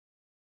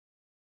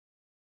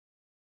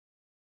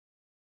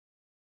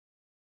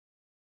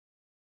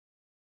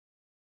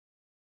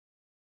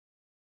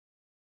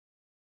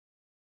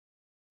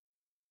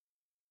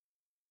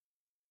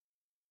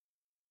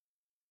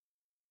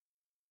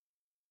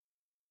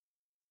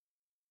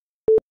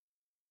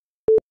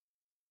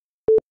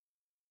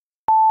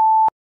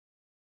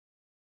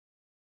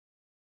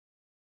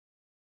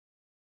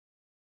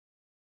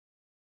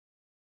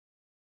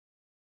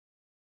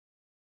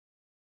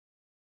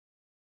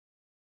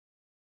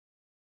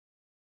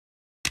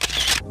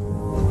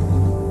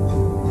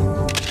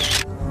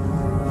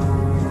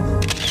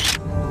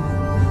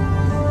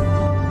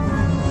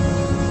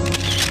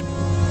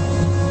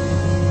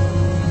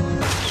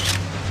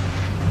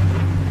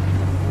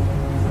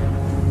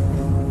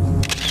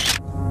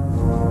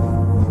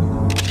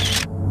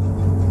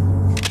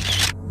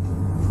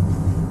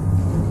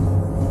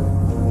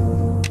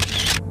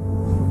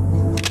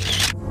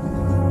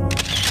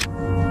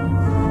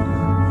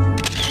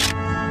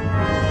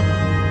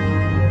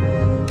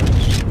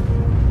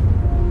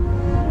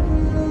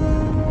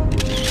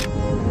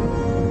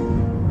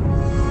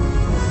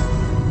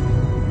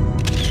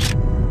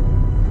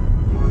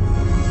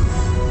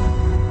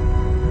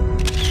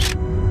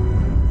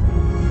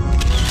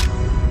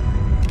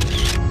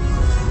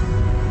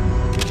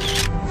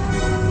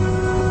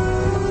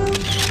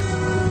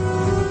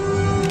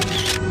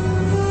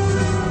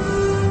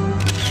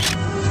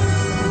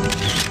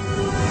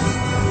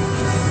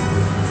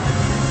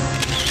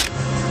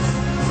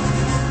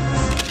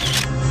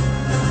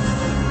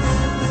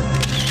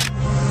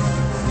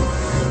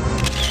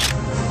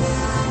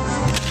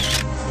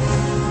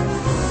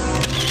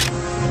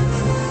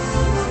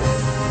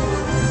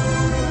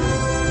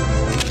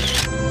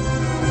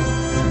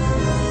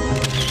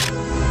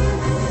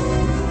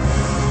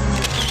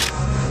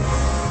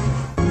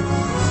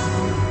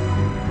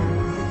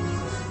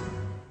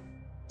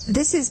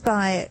This is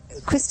by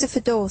Christopher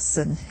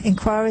Dawson,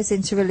 Inquiries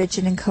into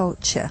Religion and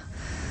Culture.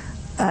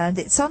 And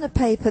it's on a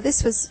paper,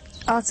 this was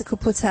article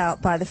put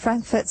out by the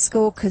Frankfurt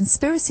School,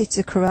 Conspiracy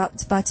to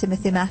Corrupt, by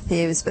Timothy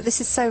Matthews, but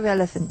this is so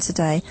relevant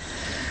today.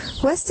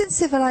 Western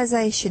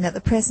civilization at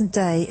the present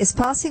day is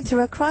passing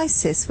through a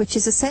crisis which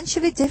is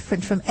essentially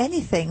different from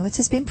anything that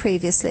has been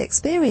previously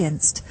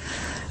experienced.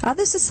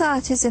 Other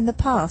societies in the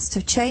past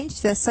have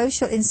changed their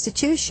social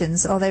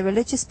institutions or their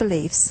religious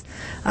beliefs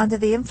under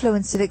the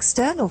influence of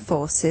external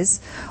forces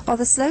or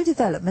the slow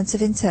development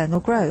of internal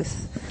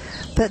growth.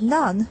 But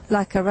none,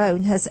 like our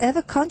own, has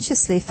ever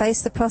consciously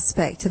faced the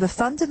prospect of a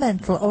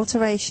fundamental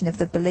alteration of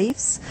the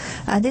beliefs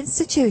and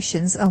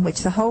institutions on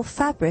which the whole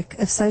fabric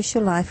of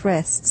social life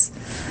rests.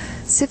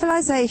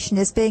 Civilization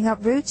is being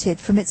uprooted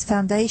from its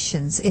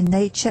foundations in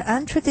nature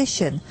and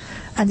tradition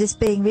and is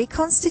being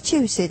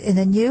reconstituted in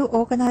a new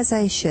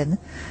organization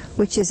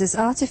which is as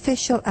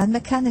artificial and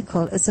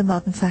mechanical as a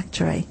modern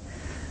factory.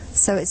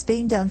 So it's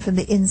being done from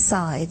the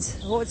inside.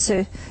 I want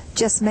to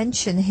just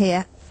mention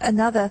here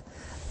another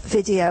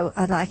video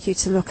I'd like you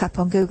to look up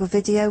on Google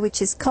Video,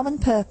 which is Common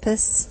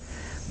Purpose,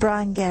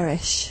 Brian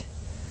Gerrish.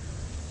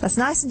 That's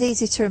nice and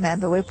easy to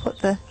remember. We'll put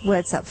the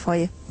words up for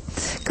you.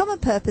 Common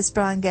Purpose,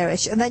 Brian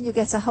Gerrish, and then you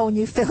get a whole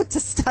new field to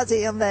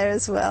study on there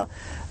as well.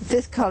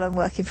 Fifth column,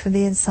 Working from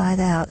the Inside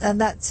Out,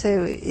 and that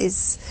too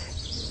is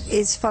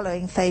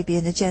following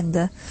Fabian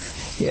agenda.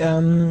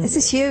 This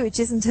is huge,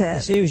 isn't it?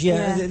 It's huge,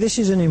 yeah. This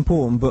is an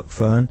important book,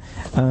 Fern.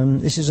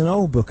 This is an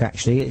old book,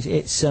 actually.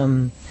 It's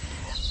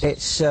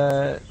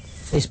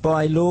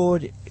by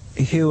Lord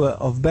Hewer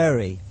of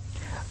Bury.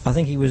 I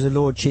think he was the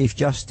Lord Chief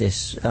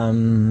Justice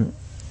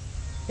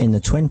in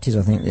the 20s,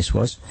 I think this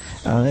was.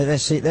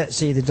 Let's see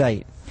the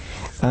date.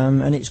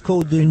 And it's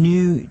called The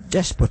New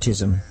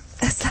Despotism.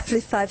 That's lovely,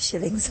 5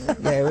 shillings.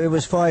 Yeah, it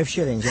was 5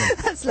 shillings. Yeah.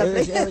 That's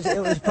lovely.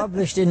 It was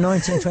published in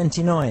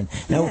 1929.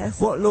 Now, yes.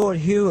 What Lord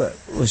Hewer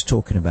was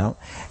talking about,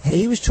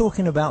 he was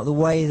talking about the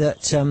way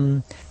that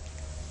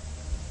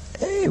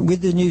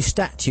with the new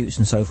statutes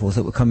and so forth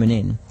that were coming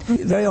in,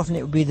 very often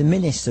it would be the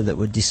minister that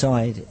would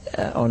decide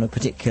on a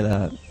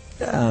particular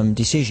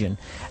decision,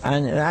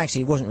 and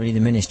actually it wasn't really the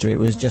minister, it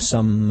was just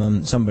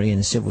somebody in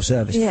the civil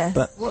service. Yes.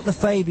 But what the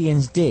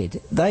Fabians did,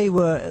 they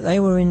were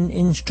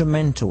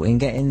instrumental in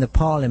getting the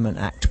Parliament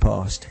Act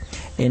passed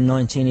in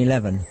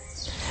 1911.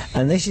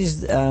 And this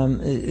is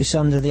it's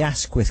under the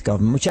Asquith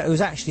government, which was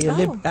actually a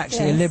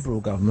liberal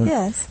government.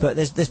 Yes. But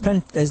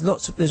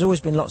there's always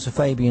been lots of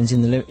Fabians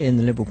in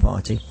the Liberal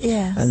Party.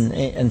 Yes.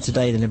 And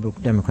today the Liberal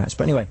Democrats.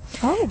 But anyway.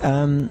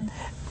 Oh.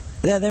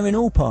 They're in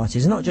all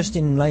parties, not just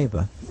in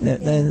Labour.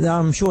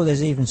 I'm sure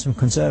there's even some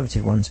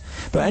Conservative ones.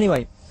 But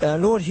anyway,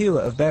 Lord Hewer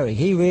of Bury,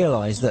 he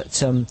realised that,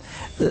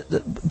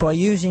 that by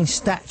using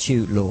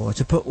statute law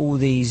to put all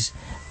these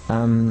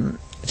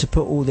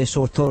this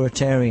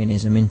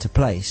authoritarianism into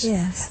place,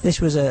 yes, this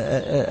was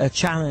a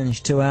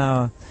challenge to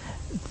our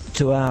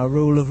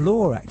rule of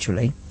law,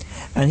 actually,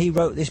 and he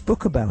wrote this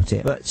book about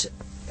it. But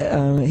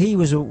he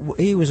was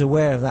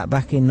aware of that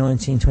back in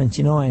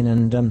 1929,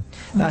 and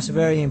that's a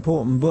very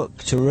important book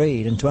to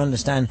read and to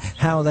understand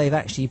how they've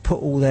actually put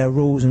all their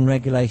rules and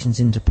regulations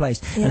into place,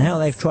 yes, and how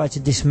they've tried to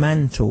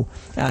dismantle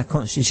our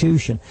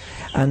constitution.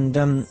 And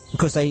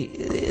because they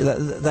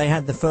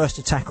had the first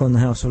attack on the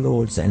House of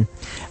Lords then,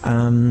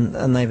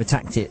 and they've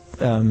attacked it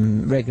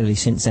regularly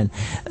since then.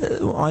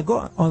 I've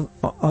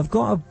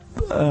got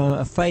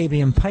a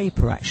Fabian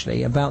paper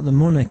actually about the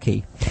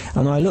monarchy,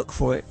 and I looked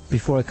for it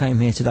before I came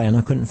here today and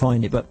I couldn't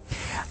find it, but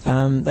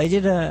they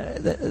did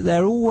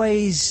they're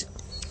always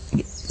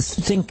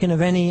thinking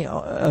of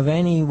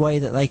any way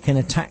that they can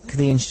attack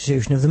the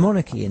institution of the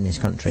monarchy in this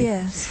country.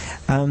 Yes.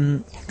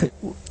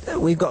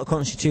 We've got a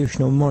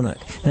constitutional monarch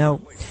now.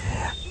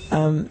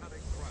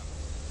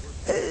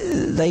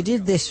 They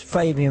did this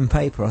Fabian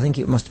paper. I think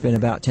it must have been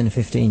about 10 or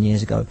 15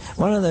 years ago.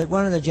 One of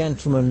the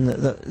gentlemen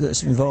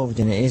that's involved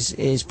in it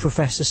is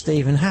Professor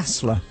Stephen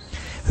Hassler,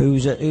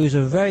 who's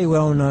a very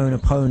well-known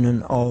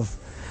opponent of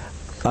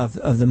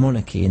the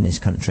monarchy in this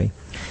country.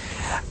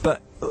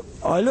 But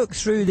I looked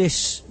through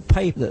this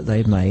paper that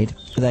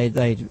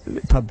they'd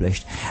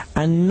published,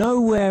 and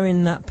nowhere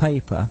in that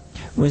paper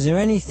was there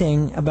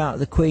anything about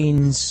the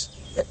Queen's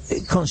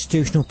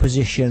constitutional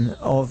position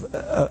or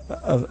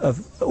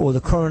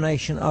the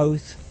coronation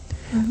oath,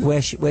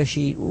 where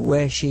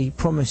she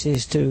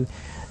promises to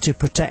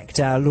protect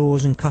our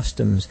laws and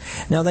customs.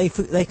 Now the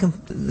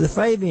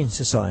Fabian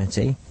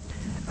Society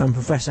and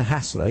Professor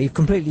Hassler, he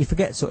completely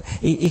forgets.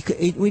 He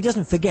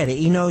doesn't forget it.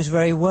 He knows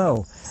very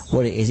well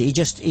what it is. He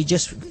just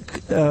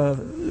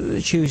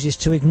chooses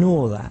to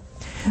ignore that.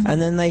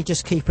 And then they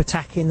just keep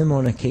attacking the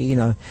monarchy, you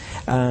know,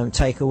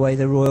 take away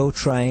the royal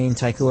train,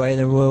 take away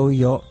the royal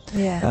yacht,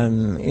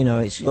 you know,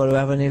 it's got to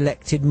have an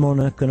elected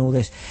monarch and all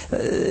this.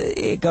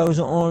 It goes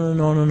on and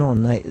on and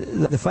on.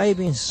 The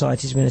Fabian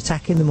Society has been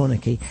attacking the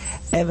monarchy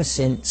ever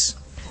since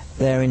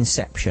their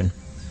inception.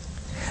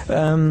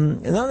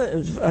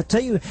 I'll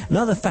tell you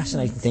another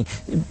fascinating thing.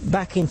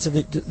 Back into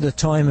the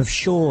time of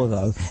Shaw,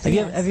 though.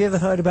 Have you ever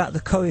heard about the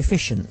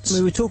coefficients?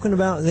 We were talking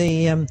about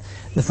the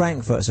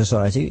Frankfurt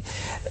Society.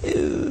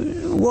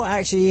 What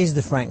actually is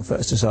the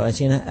Frankfurt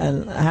Society,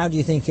 and how do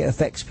you think it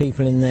affects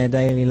people in their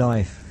daily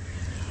life?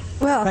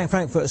 Well,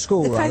 Frankfurt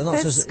School, rather.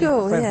 Frankfurt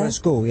School, Frankfurt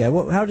School, yeah.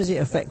 How does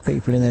it affect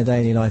people in their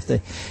daily life,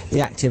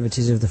 the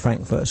activities of the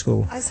Frankfurt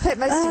School? I suspect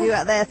most of you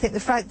out there think the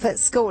Frankfurt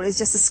School is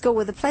just a school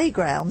with a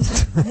playground.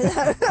 You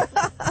know?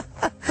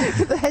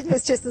 The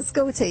headmistress and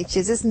school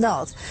teachers. It's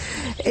not.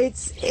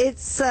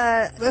 It's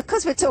of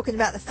course we're talking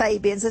about the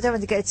Fabians. I don't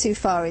want to go too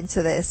far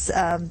into this.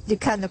 You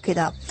can look it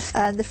up.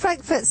 And the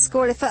Frankfurt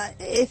School,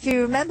 if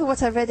you remember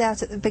what I read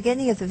out at the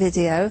beginning of the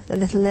video, the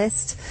little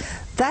list,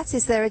 that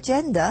is their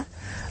agenda.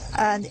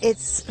 And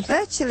it's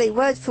virtually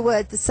word for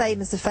word the same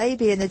as the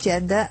Fabian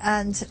agenda,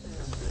 and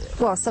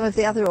well, some of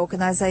the other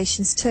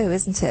organisations too,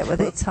 isn't it, where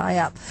they tie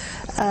up.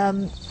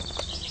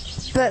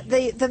 But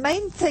the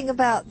main thing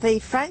about the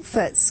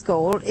Frankfurt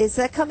School is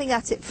they're coming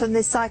at it from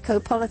the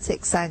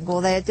psychopolitics angle.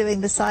 They're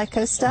doing the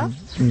psycho stuff.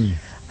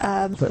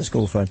 Frankfurt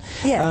School fun.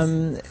 Yes.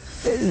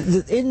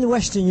 In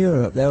Western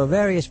Europe, there were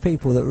various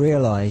people that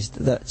realised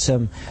that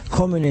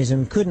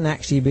communism couldn't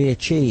actually be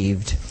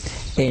achieved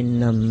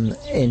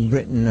in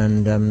Britain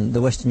and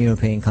the Western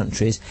European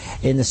countries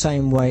in the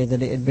same way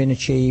that it had been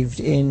achieved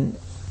in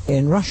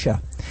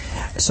Russia.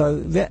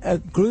 So a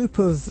group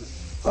of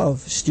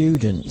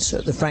students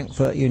at the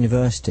Frankfurt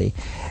University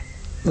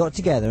got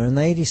together and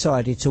they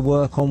decided to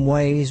work on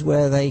ways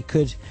where they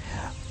could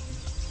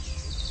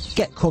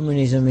get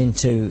communism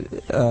into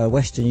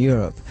Western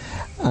Europe,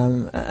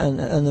 and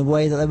the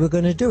way that they were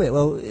going to do it,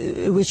 well,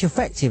 which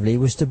effectively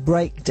was to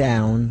break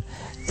down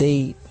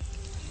the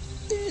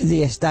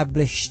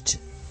established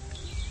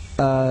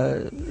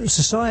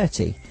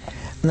society,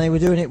 and they were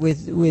doing it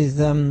with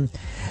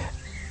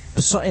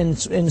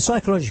in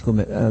psychological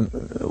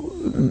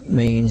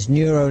means,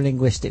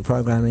 neuro-linguistic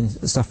programming,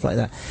 stuff like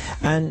that,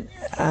 and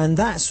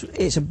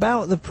it's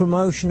about the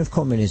promotion of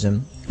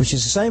communism, which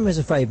is the same as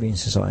the Fabian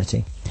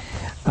Society,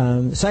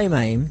 same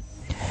aim.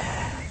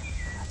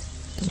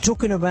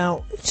 Talking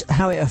about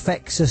how it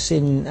affects us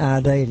in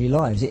our daily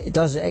lives, it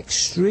does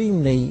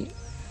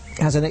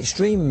has an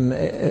extreme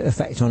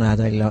effect on our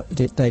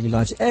daily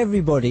lives.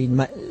 Everybody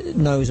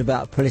knows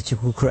about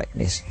political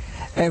correctness.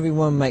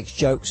 Everyone makes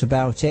jokes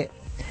about it,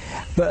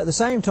 but at the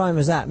same time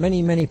as that,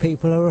 many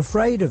people are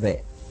afraid of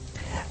it.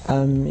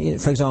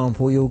 For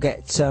example, you'll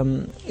get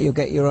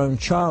your own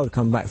child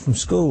come back from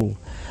school,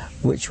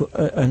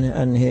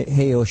 and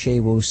he or she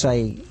will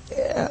say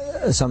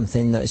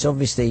something that's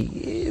obviously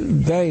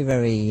very,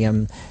 very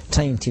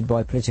tainted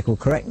by political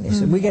correctness.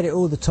 And we get it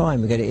all the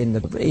time. We get it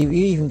you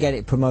even get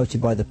it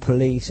promoted by the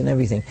police and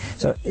everything.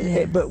 So,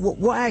 but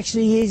what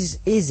actually is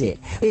it?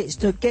 It's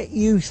to get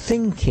you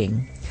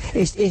thinking.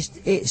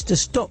 It's to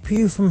stop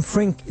you from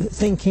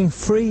thinking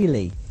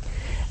freely,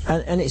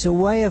 and it's a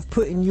way of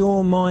putting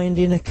your mind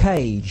in a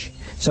cage,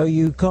 so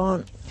you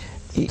can't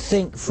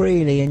think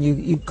freely, and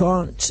you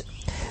can't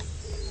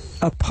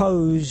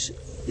oppose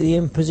the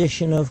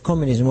imposition of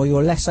communism, or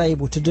you're less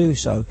able to do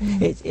so.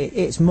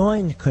 It's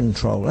mind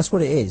control. That's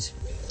what it is.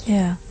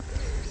 Yeah.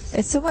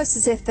 It's almost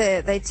as if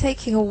they're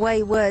taking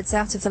away words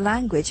out of the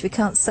language we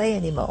can't say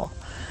anymore.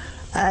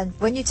 And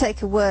when you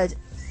take a word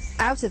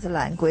out of the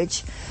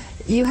language,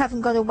 you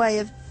haven't got a way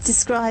of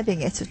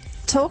describing it,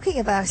 talking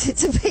about it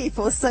to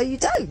people, so you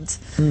don't.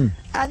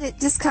 And it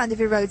just kind of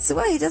erodes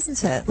away,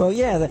 doesn't it? Well,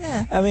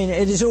 yeah. I mean,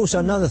 it is also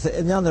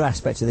another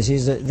aspect of this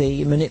is that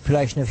the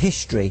manipulation of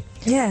history.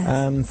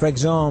 Yeah. For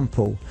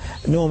example,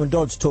 Norman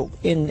Dodds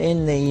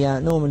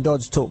Norman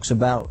Dodds talks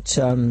about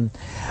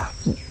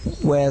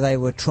where they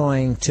were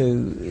trying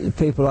to,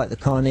 people like the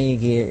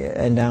Carnegie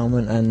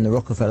Endowment and the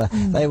Rockefeller,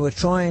 they were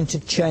trying to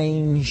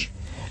change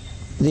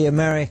the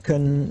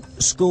American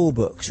school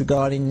books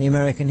regarding the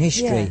American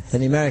history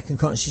and the American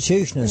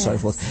Constitution and so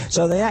forth.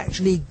 So they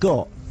actually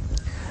got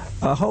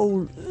a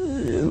whole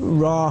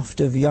raft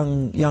of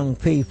young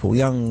people,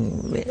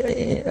 young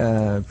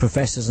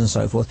professors and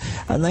so forth,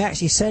 and they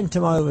actually sent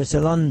them over to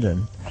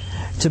London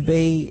to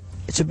be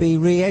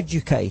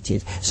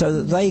re-educated so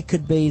that they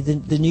could be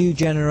the new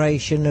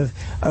generation of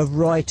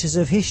writers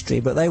of history,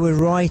 but they would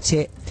write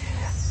it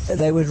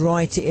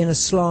in a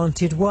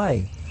slanted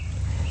way.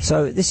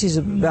 So this is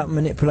about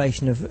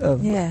manipulation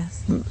of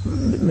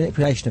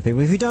manipulation of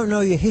people. If you don't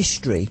know your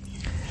history,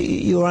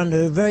 you're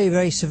under a very,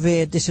 very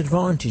severe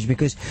disadvantage,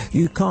 because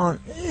you can't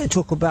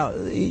talk about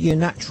your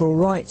natural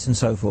rights and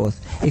so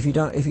forth if you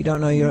don't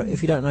know your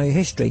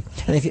history.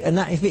 And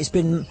if it's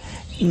been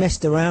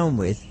messed around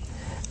with,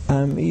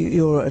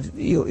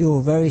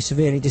 you're very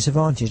severely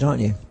disadvantaged, aren't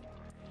you?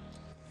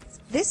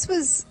 This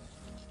was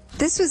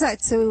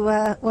actually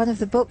one of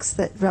the books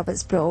that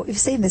Robert's brought. You've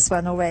seen this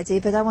one already,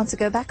 but I want to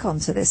go back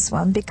onto this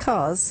one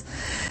because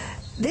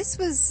this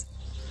was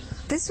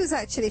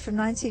actually from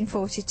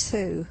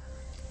 1942.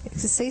 You can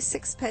see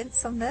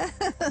sixpence on there.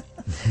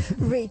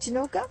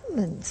 Regional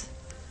government.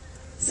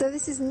 So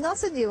this is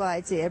not a new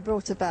idea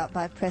brought about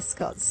by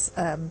Prescott's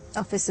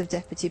Office of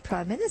Deputy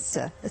Prime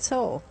Minister at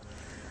all.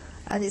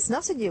 And it's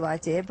not a new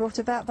idea brought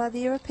about by the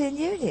European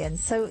Union.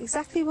 So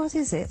exactly what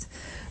is it?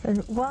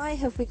 And why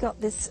have we got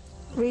this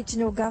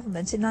regional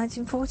government in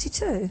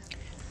 1942?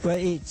 Well,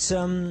 it's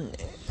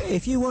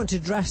if you want to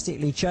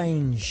drastically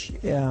change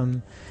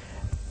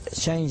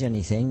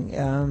anything,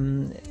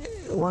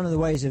 one of the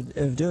ways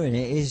of doing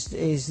it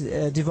is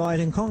divide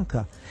and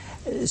conquer.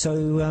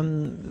 So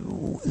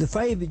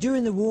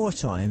during the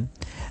wartime,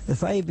 the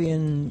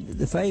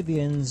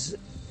Fabians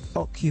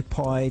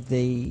occupied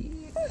they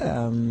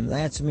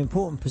had some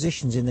important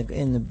positions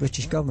in the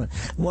British government.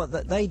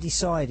 They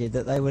decided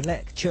that they would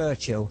let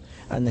Churchill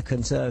and the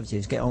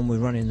Conservatives get on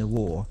with running the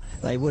war.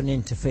 They wouldn't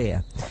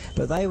interfere,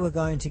 but they were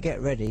going to get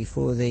ready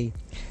for the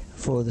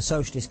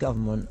socialist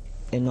government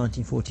in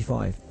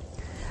 1945.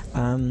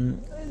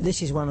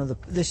 This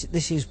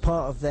is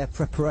part of their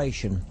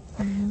preparation,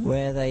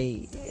 where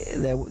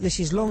this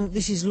is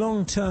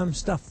long-term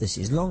stuff. This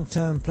is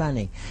long-term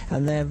planning,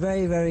 and they're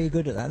very, very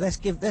good at that. Let's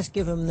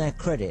give them their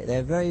credit.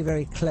 They're very,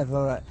 very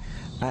clever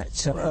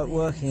at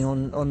working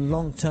on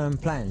long-term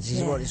plans. This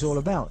is what it's all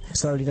about.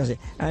 Slowly does it,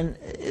 and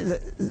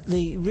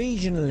the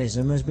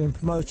regionalism has been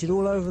promoted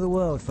all over the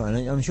world.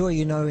 I'm sure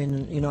you know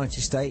in the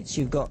United States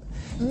you've got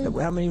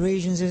how many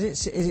regions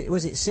is it?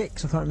 Was it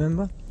 6? I can't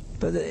remember.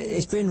 But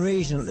it's been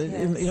regional.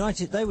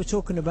 They were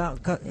talking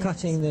about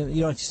cutting the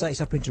United States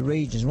up into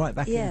regions right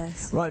back in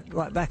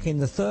right back in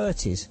the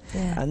 30s.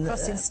 Yeah. And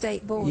crossing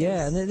state borders.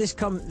 Yeah, and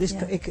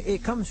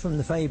it comes from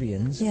the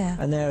Fabians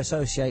and their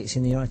associates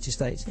in the United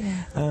States.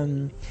 Yeah.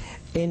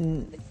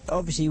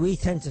 Obviously we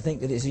tend to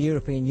think that it's the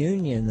European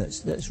Union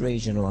that's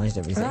regionalised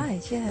everything.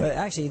 Right. Yeah. But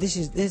actually,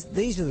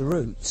 these are the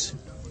roots.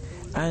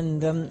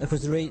 And of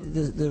course,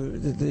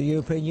 the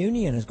European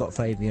Union has got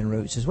Fabian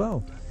roots as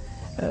well.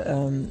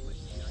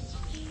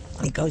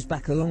 It goes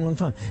back a long, long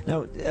time.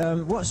 Now,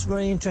 what's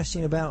very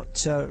interesting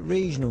about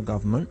regional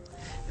government,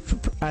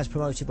 as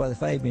promoted by the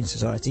Fabian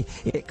Society,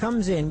 it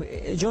comes in.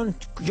 John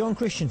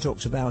Christian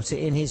talks about it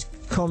in his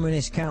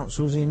Communist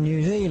Councils in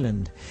New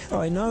Zealand.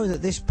 I know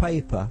that this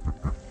paper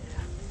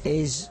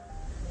is,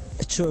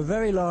 to a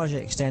very large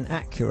extent,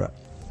 accurate,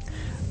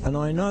 and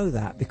I know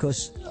that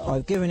because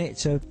I've given it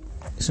to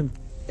some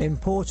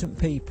important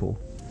people,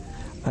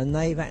 and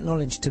they've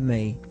acknowledged to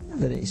me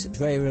that it's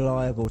very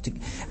reliable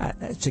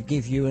to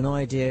give you an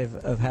idea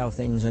of how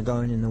things are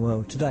going in the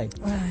world today.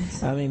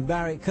 Right. I mean,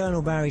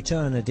 Colonel Barry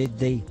Turner did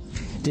the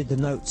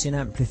notes in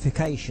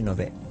amplification of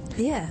it.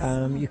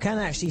 Yeah. You can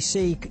actually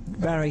see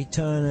Barry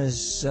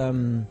Turner's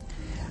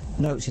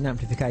notes in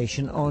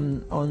amplification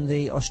on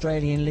the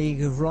Australian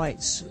League of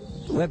Rights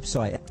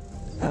website.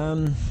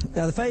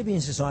 Now, the Fabian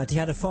Society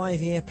had a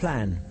 5-year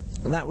plan.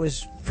 That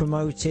was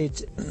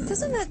promoted.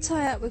 Doesn't that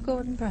tie up with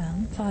Gordon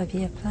Brown,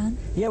 5-year plan?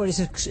 Yeah, well,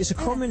 it's a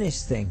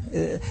communist thing.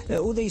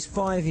 All these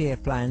 5-year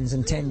plans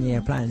and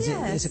 10-year plans.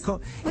 Yes.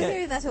 We're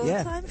hearing that all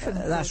the time from.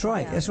 That's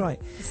right. That's right.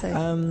 So.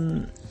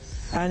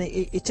 And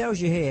it tells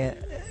you here,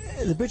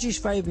 the British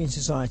Fabian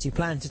Society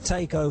planned to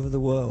take over the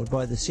world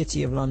by the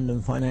City of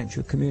London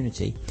financial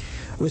community.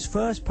 Was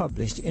first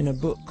published in a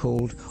book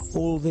called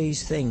All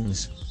These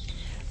Things.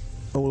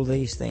 All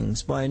These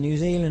Things, by a New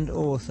Zealand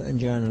author and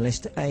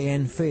journalist,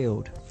 A.N.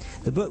 Field.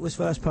 The book was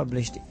first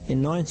published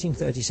in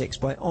 1936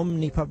 by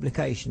Omni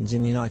Publications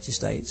in the United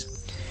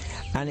States,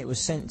 and it was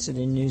censored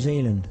in New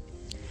Zealand.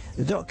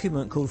 The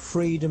document, called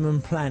Freedom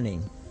and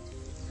Planning,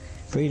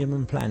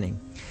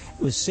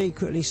 was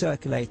secretly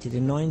circulated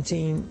in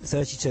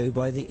 1932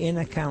 by the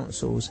inner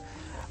councils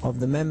of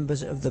the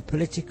members of the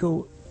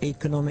Political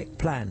Economic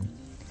Plan,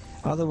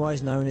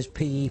 otherwise known as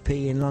PEP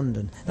in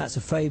London. That's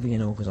a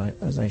Fabian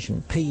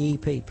organisation.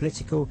 PEP,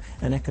 Political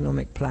and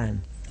Economic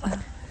Plan.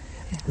 Yes.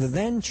 The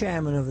then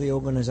chairman of the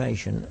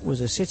organisation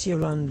was a City of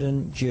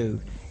London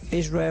Jew,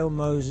 Israel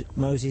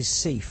Moses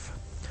Seif,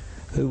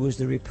 who was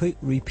the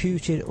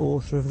reputed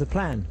author of the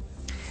plan.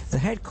 The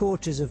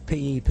headquarters of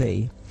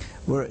PEP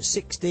were at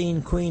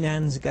 16 Queen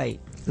Anne's Gate,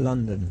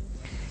 London.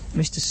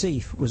 Mr.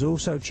 Seif was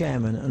also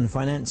chairman and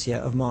financier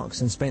of Marks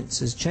and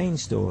Spencer's chain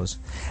stores,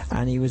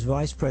 and he was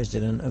vice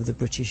president of the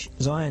British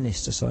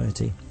Zionist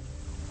Society.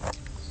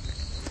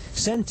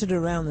 Centred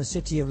around the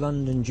City of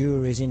London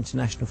Jewellery's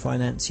international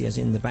financiers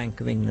in the Bank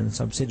of England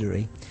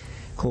subsidiary,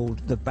 called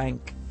the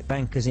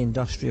Bankers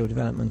Industrial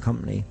Development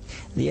Company,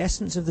 the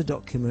essence of the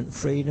document,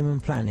 Freedom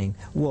and Planning,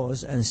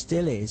 was, and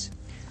still is,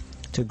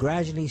 to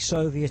gradually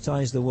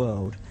Sovietise the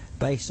world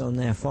based on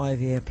their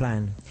 5-year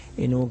plan,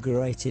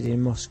 inaugurated in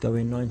Moscow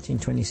in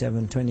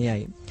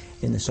 1927-28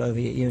 in the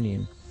Soviet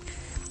Union.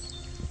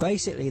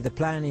 Basically, the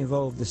plan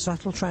involved the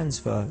subtle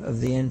transfer of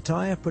the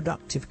entire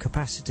productive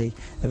capacity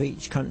of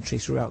each country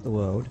throughout the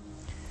world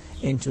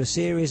into a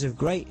series of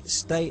great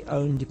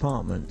state-owned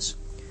departments,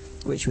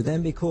 which would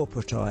then be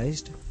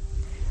corporatised,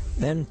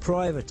 then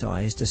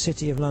privatised, the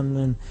City of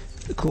London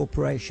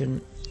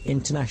Corporation,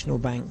 international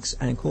banks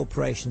and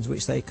corporations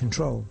which they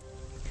control.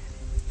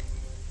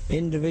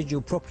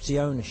 Individual property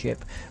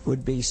ownership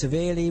would be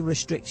severely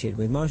restricted,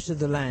 with most of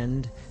the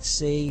land,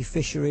 sea,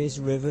 fisheries,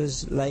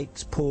 rivers,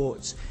 lakes,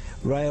 ports,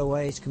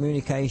 railways,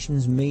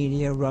 communications,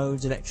 media,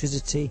 roads,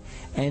 electricity,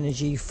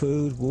 energy,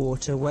 food,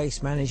 water,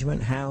 waste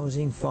management,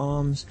 housing,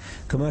 farms,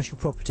 commercial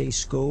property,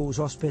 schools,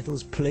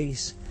 hospitals,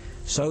 police,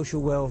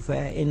 social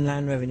welfare,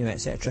 inland revenue,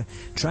 etc.,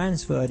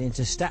 transferred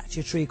into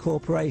statutory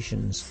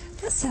corporations.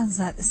 That sounds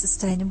like the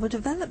Sustainable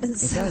Development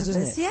Service. It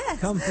does, doesn't it? Yes.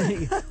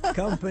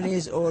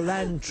 Companies or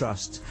land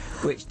trusts,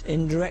 which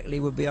indirectly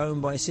would be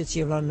owned by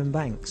City of London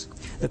banks.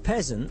 The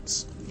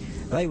peasants,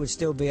 they would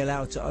still be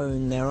allowed to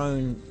own their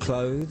own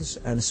clothes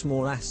and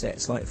small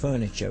assets like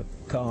furniture,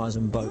 cars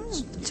and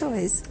boats.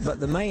 Toys. But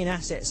the main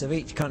assets of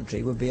each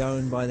country would be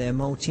owned by their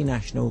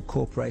multinational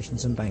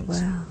corporations and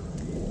banks. Wow.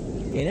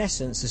 In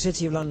essence, the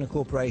City of London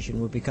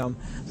Corporation would become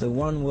the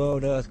One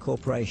World Earth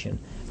Corporation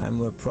and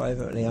would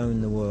privately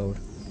own the world.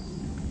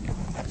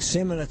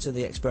 Similar to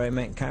the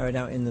experiment carried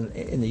out in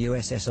the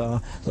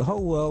USSR, the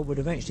whole world would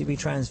eventually be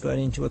transferred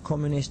into a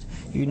communist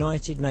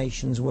United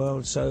Nations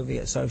World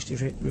Soviet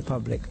Socialist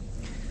Republic,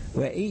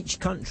 where each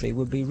country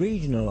would be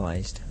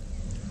regionalised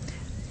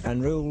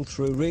and ruled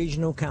through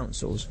regional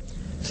councils,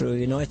 through a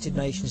United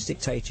Nations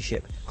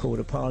dictatorship called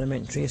a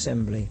Parliamentary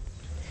Assembly,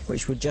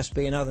 which would just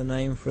be another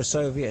name for a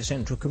Soviet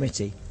Central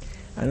Committee,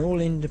 and all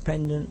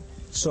independent,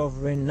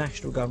 sovereign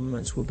national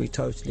governments would be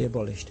totally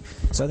abolished.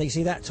 So you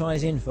see that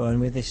ties in, Fern,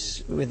 with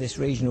this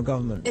regional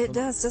government. It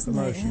does, doesn't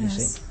it?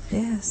 Yes.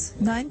 Yes.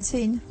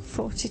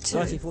 1942.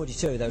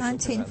 1942.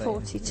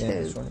 1942. Yeah,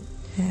 that's right.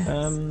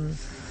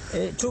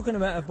 Yes. Talking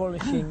about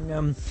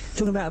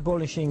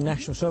abolishing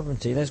national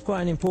sovereignty, there's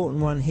quite an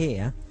important one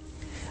here.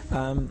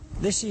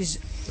 This is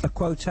a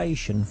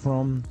quotation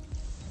from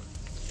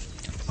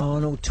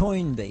Arnold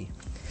Toynbee.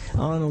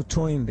 Arnold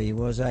Toynbee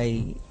was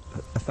a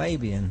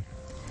Fabian,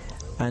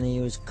 and he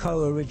was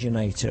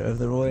co-originator of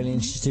the Royal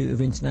Institute of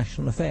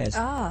International Affairs.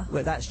 Ah.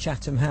 Well, that's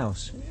Chatham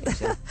House.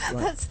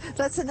 Right.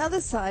 That's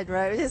another side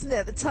road, isn't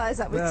it, that ties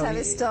up with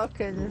Tavistock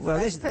and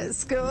Frankfurt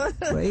School.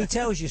 Well, he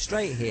tells you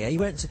straight here. He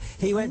went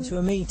to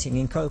a meeting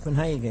in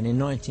Copenhagen in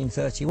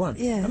 1931.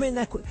 Yeah. I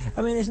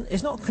mean,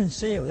 it's not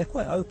concealed. They're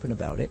quite open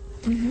about it.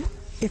 Mm-hmm.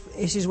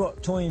 This is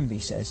what Toynbee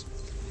says.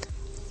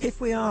 If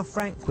we are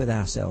frank with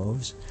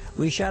ourselves,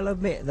 we shall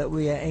admit that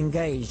we are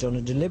engaged on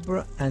a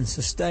deliberate and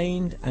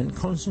sustained and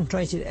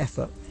concentrated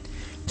effort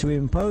to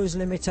impose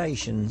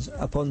limitations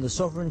upon the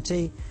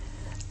sovereignty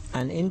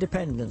and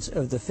independence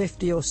of the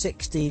 50 or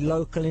 60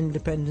 local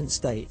independent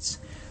states,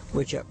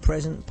 which at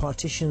present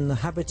partition the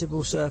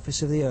habitable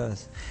surface of the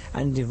earth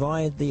and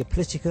divide the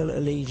political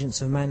allegiance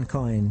of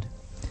mankind.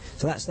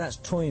 So that's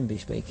Toynbee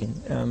speaking,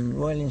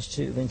 Royal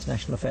Institute of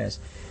International Affairs.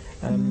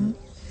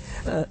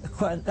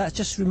 That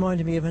just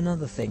reminded me of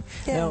another thing.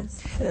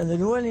 Yes. Now, the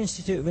Royal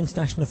Institute of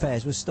International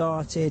Affairs was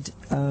started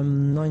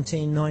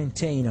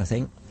 1919, I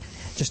think,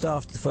 just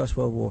after the First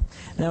World War.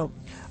 Now,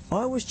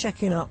 I was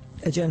checking up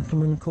a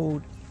gentleman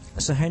called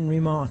Sir Henry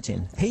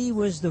Martin. He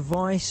was the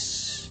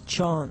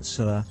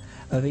Vice-Chancellor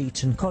of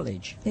Eton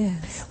College,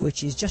 Yes.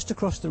 which is just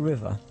across the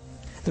River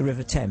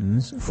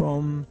Thames,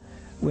 from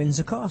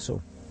Windsor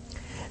Castle.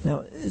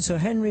 Now, Sir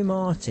Henry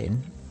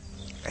Martin,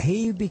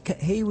 he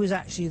was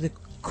actually the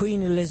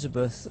Queen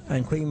Elizabeth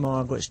and Queen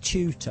Margaret's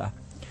tutor.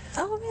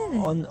 Oh, really?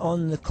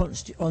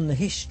 On the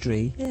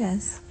history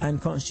Yes.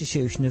 and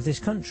constitution of this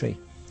country.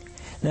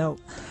 Now,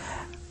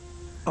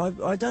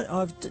 I've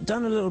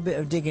done a little bit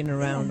of digging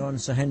around on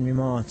Sir Henry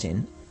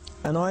Martin,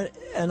 and I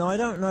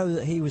don't know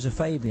that he was a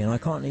Fabian. I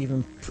can't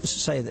even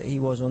say that he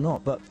was or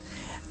not. But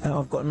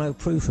I've got no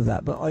proof of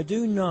that, but I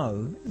do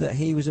know that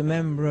he was a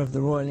member of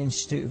the Royal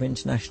Institute of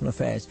International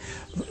Affairs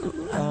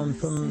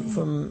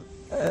from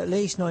at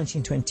least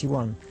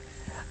 1921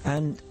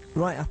 and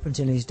right up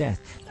until his death.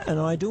 And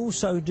I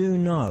also do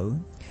know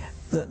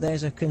that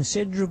there's a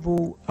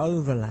considerable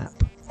overlap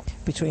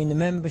between the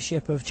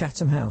membership of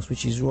Chatham House,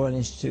 which is Royal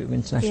Institute of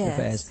International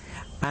Affairs,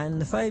 and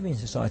the Fabian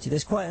Society.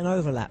 There's quite an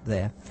overlap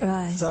there.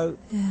 Right. So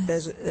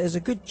there's a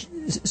good.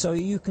 So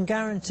you can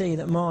guarantee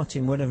that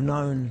Martin would have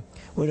known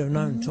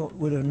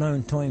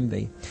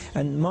Toynbee,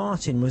 and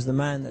Martin was the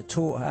man that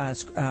taught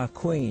our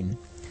Queen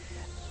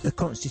the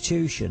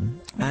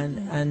Constitution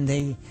and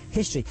the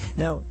history.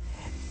 Now,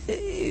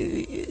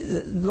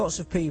 lots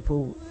of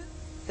people.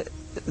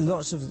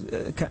 Lots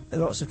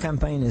of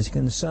campaigners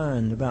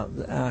concerned about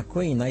our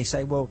Queen. They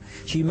say, well,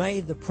 she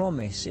made the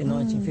promise in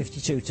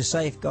 1952 to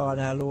safeguard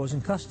our laws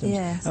and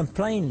customs, and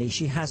plainly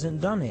she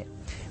hasn't done it,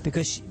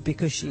 because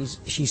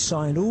she's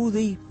signed all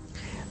the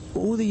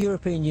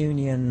European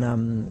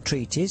Union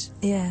treaties.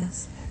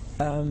 Yes.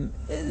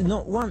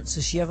 Not once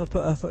has she ever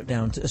put her foot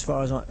down, as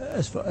far as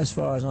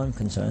I'm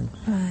concerned.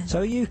 Right.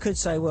 So you could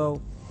say,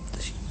 well,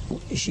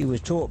 she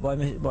was taught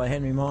by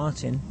Henry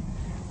Martin.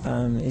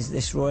 Is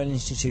this Royal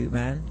Institute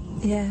man?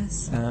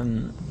 Yes.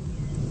 And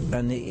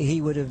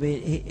he would have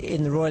been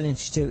in the Royal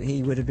Institute.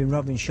 He would have been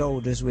rubbing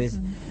shoulders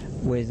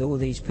with all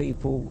these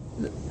people,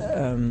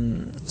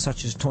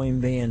 such as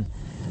Toynbee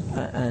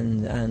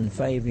and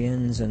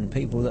Fabians, and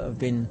people that have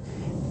been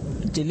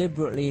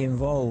deliberately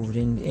involved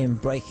in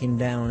breaking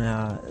down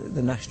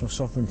the national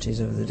sovereignties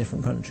of the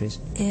different countries.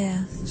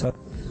 Yeah. So.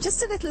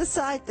 Just a little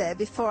aside there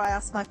before I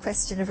ask my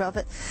question of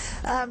Robert.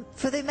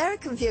 For the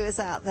American viewers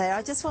out there,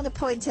 I just want to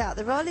point out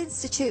the Royal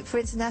Institute for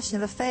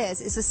International Affairs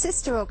is a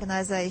sister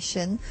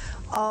organisation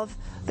of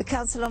the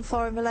Council on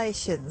Foreign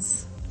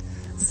Relations.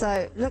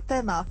 So look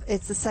them up,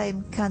 it's the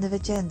same kind of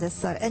agenda.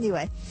 So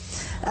anyway,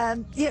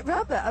 yeah,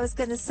 Robert, I was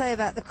going to say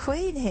about the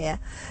Queen here,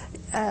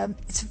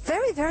 it's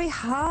very, very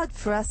hard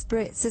for us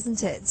Brits,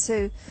 isn't it,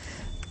 to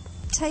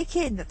take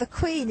in that the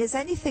Queen is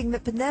anything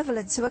but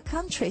benevolent to a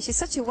country. She's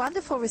such a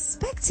wonderful,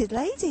 respected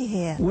lady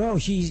here. Well,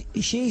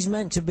 she's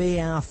meant to be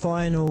our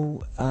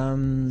final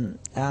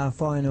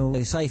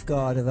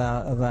safeguard of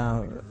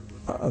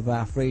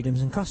our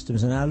freedoms and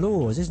customs and our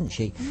laws, isn't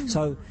she?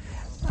 So.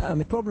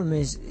 The problem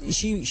is,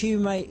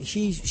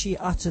 she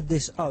uttered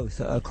this oath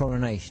at her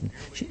coronation.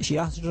 She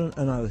uttered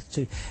an oath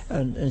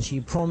and she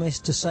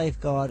promised to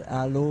safeguard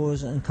our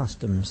laws and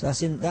customs.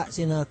 That's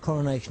in her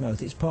coronation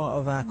oath. It's part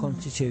of our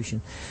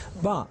constitution,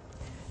 but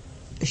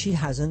she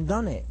hasn't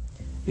done it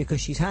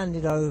because she's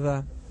handed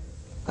over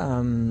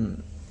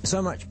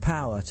so much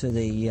power to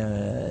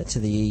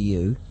the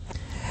EU.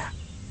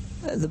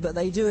 But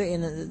they do it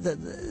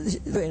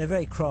in a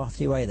very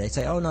crafty way. They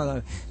say, "Oh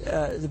no,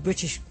 the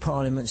British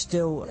Parliament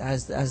still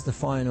has the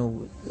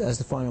final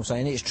say,"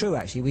 and it's true.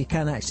 Actually, we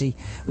can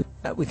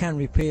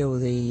repeal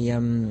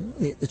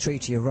the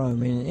Treaty of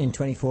Rome in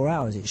 24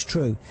 hours. It's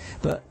true,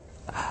 but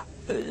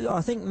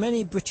I think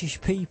many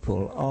British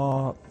people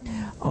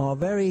are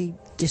very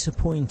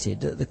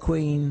disappointed that the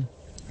Queen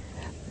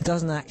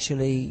doesn't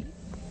actually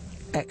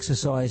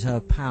exercise her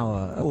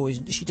power, or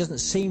she doesn't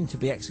seem to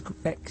be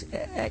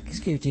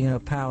executing her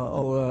power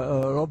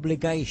or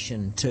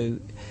obligation to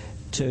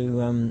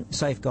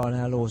safeguard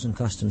our laws and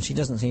customs. She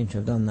doesn't seem to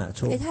have done that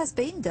at all. It has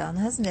been done,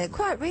 hasn't it?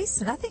 Quite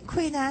recent. I think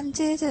Queen Anne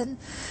did, and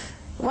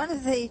one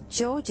of the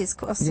Georges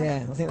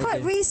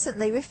quite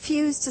recently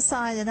refused to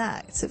sign an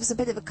act. It was a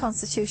bit of a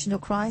constitutional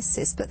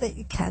crisis, but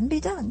it can be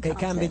done. It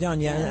can be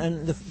done, yeah.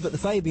 But the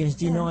Fabians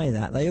deny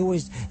that. They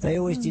always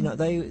deny.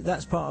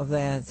 That's part of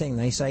their thing.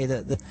 They say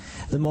that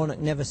the monarch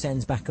never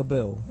sends back a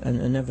bill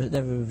and never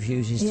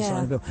refuses to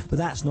sign a bill. But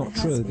that's not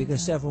true,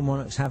 because several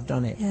monarchs have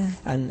done it. Yeah.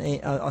 And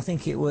I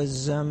think it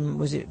was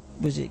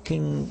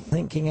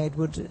King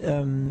Edward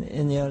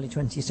in the early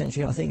 20th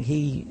century. I think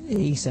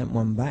he sent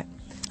one back.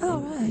 Oh,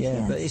 right,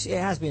 yeah, but it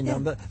has been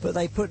done. But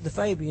the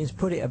Fabians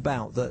put it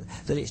about that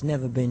it's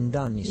never been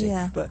done. You see,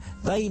 but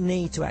they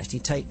need to actually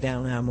take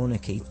down our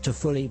monarchy to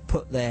fully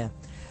put their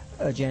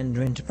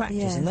agenda into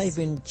practice, and they've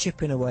been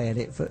chipping away at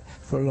it for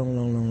a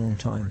long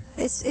time.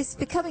 It's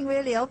becoming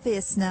really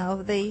obvious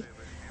now.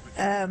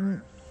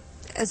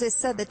 As I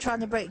said, they're trying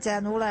to break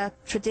down all our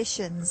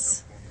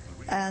traditions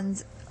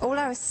and all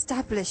our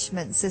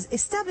establishments,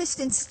 established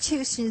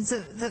institutions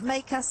that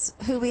make us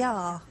who we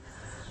are,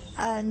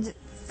 and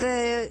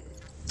they're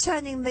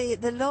turning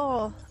the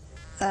law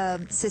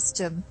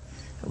system.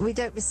 We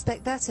don't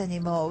respect that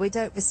anymore. We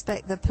don't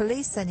respect the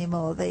police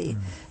anymore.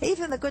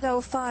 Even the good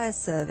old fire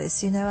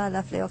service, you know, our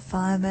lovely old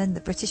firemen, the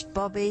British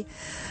Bobby,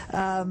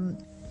 and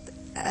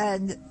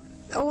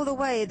all the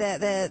way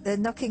they're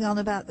knocking on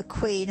about the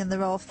Queen and the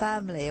royal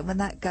family, and when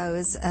that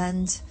goes,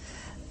 and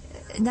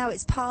now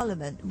it's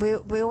Parliament.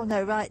 We all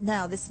know right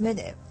now, this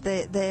minute,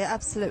 they're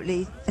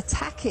absolutely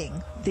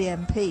attacking the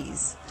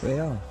MPs. They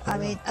are. I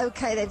mean,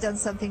 okay, they've done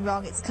something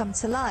wrong, it's come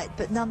to light,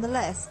 but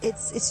nonetheless,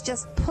 it's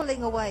just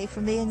pulling away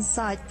from the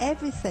inside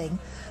everything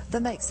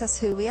that makes us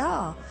who we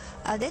are.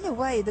 And in a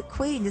way, the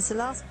Queen is the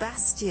last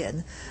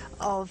bastion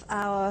of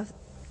our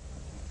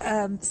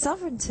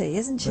sovereignty,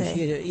 isn't she?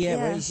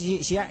 Well,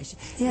 she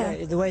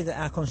actually, the way that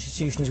our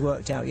constitution is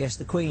worked out, yes,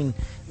 the Queen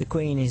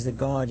is the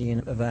guardian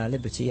of our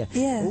liberty.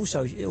 Yeah.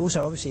 Also,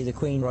 obviously, the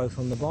Queen wrote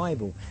from the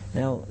Bible.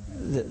 Now,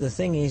 the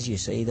thing is, you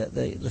see, that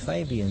the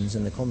Fabians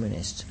and the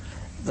communists,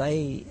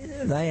 they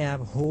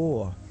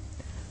abhor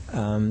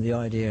the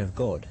idea of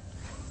God,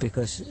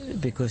 because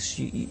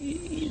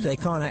they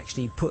can't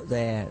actually put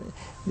their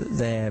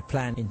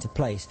plan into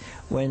place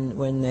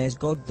when there's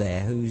God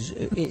there,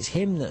 it's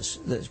Him that's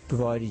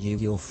provided you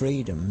your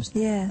freedoms.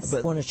 Yes.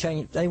 But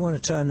they want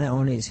to turn that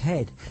on its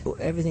head.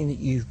 Everything that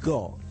you've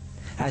got,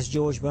 as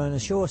George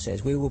Bernard Shaw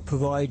says, we will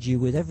provide you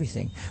with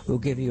everything. We'll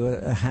give you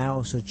a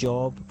house, a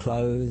job,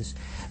 clothes.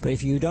 But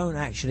if you don't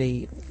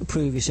actually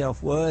prove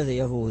yourself worthy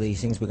of all these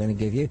things we're going to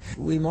give you,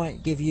 we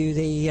might give you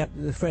the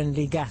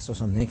friendly gas or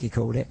something, I think he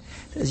called it,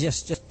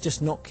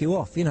 just knock you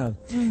off, you know.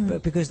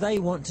 But because they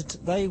want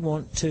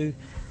to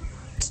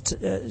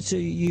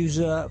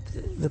usurp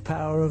the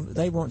power of,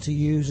 they want to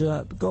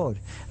usurp God,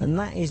 and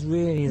that is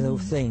really the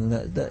thing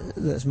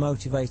that's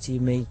motivated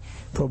me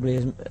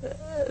probably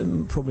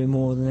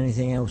more than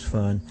anything else,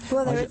 Fern.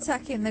 Well, they're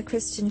attacking the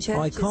Christian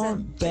churches. I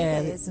can't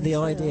bear the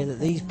idea that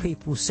these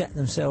people set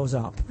themselves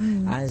up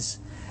as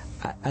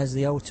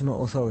the ultimate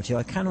authority.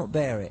 I cannot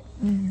bear it,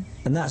 and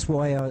that's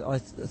why I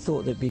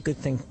thought it'd be a good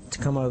thing to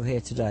come over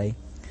here today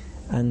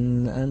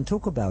and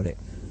talk about it.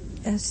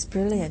 That's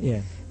brilliant.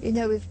 Yeah. You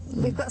know,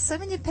 we've got so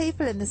many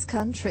people in this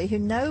country who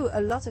know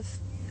a lot of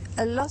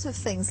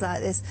things like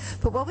this,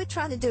 but what we're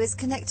trying to do is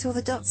connect all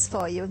the dots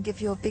for you and give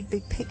you a big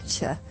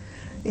picture.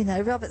 You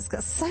know, Robert's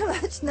got so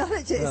much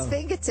knowledge at his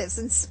fingertips,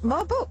 and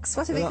more books.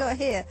 What have we got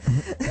here?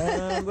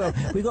 Well,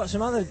 we've got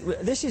some other.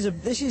 This is a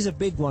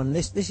big one.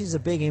 This is a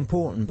big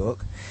important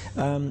book.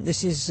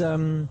 This is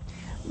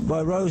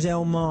by Rose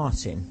L.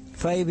 Martin,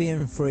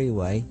 Fabian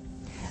Freeway.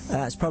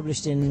 It's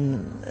published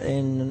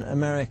in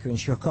America, in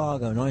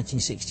Chicago,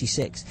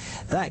 1966.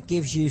 That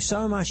gives you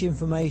so much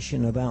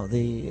information about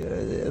the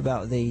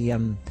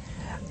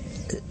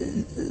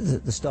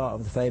start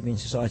of the Fabian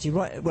Society.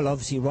 Well,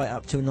 obviously, right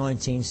up to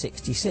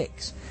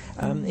 1966.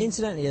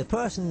 Incidentally, the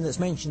person that's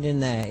mentioned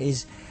in there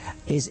is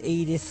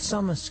Edith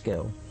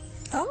Summerskill.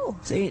 Oh.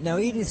 Now,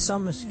 Edith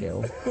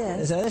Summerskill.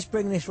 Yes. So let's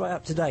bring this right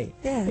up to date.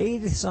 Yeah.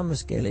 Edith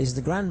Summerskill is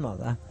the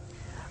grandmother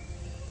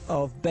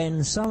of Ben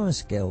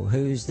Summerskill,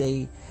 who's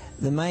the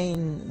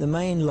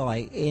main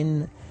light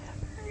in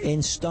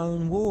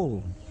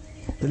Stonewall,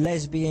 the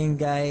lesbian,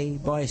 gay,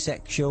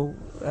 bisexual,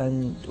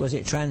 and was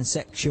it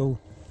transsexual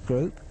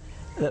group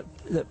that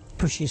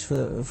pushes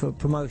for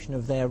promotion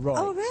of their rights.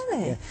 Oh,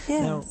 really? Yeah.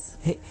 Yes. Now,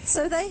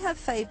 so they have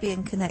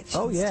Fabian connections.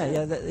 Oh yeah, too.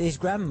 yeah. His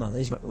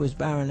grandmother was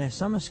Baroness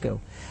Summerskill,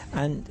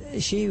 and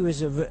she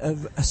was a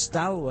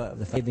stalwart of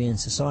the Fabian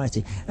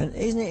Society. And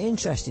isn't it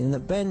interesting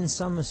that Ben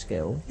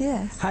Summerskill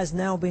has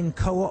now been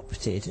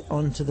co-opted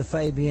onto the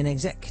Fabian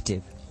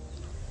executive?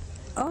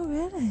 Oh,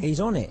 really? He's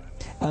on it.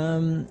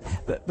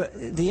 But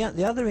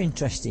the other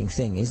interesting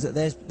thing is that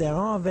there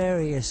are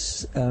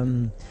various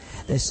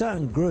there's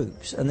certain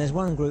groups, and there's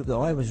one group that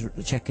I was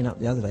checking up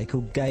the other day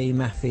called Gay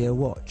Mafia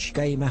Watch.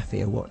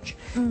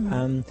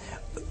 And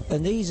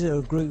these are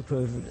a group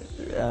of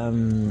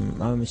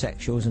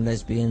homosexuals and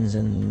lesbians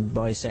and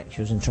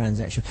bisexuals and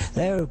transsexuals.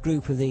 They're a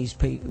group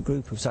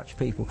of such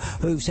people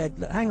who've said,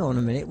 hang on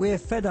a minute, we're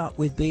fed up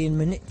with being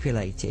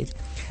manipulated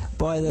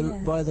by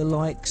the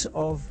likes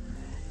of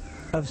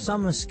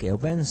Summerskill,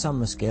 Ben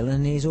Summerskill,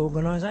 and his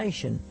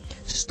organisation,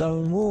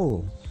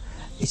 Stonewall.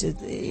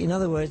 In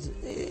other words,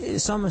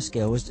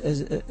 Summerskill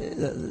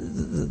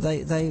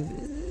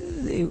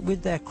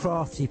with their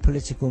crafty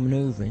political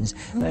manoeuvrings,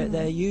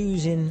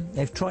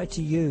 they've tried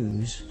to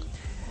use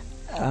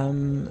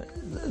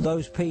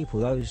those people,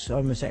 those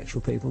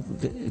homosexual people,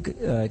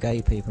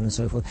 gay people, and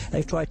so forth.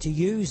 They've tried to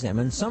use them,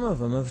 and some of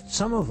them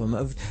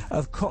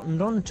have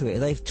cottoned onto it.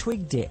 They've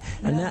twigged it,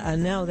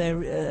 and now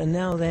they're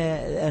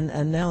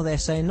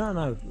saying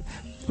no.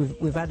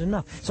 We've had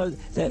enough. So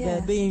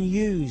they're being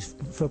used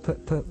for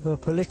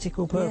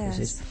political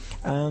purposes.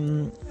 Yes.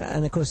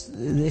 And of course,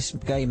 this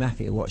Gay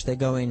Mafia Watch, they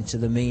go into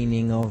the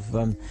meaning of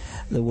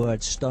the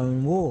word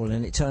Stonewall,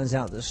 and it turns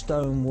out that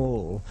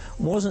Stonewall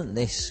wasn't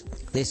this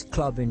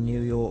club in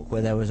New York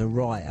where there was a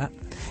riot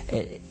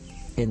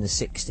in the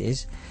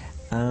 60s.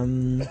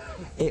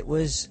 It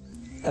was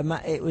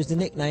the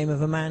nickname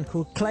of a man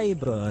called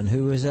Claiborne,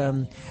 who was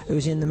in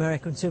the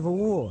American Civil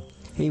War.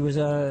 He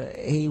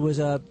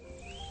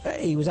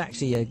was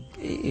actually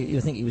you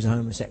think he was a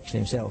homosexual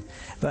himself,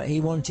 but he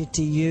wanted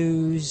to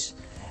use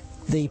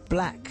the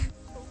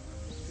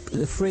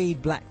freed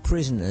black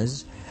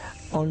prisoners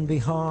on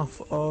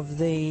behalf of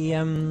the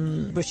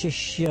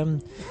British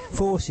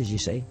forces, you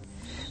see.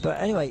 But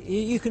anyway,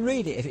 you can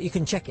read it, you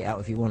can check it out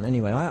if you want.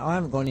 Anyway, I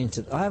haven't gone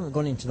into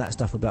that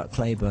stuff about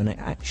Claiborne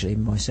actually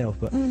myself,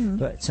 but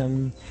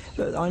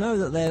I know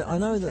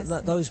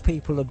that those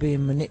people are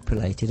being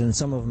manipulated, and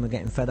some of them are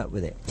getting fed up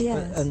with it.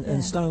 Yes,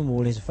 and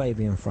Stonewall is a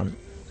Fabian front.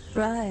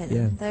 Right.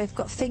 Yeah. They've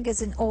got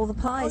fingers in all the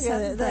pies,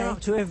 haven't they're they?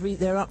 up to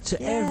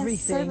everything.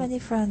 So many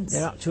fronts.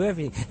 They're up to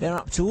everything. They're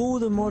up to all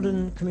the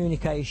modern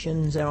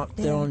communications. They're up.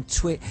 They're on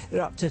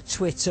They're up to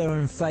Twitter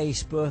and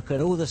Facebook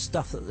and all the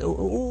stuff that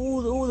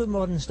all the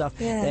modern stuff.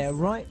 Yes. They're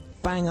right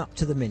bang up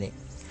to the minute.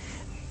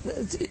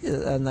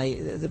 And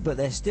but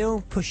they're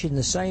still pushing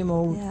the same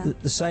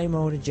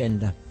old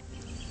agenda.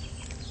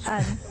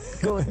 And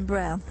Gordon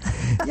Brown.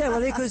 Yeah,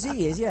 well, because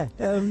he is, yeah.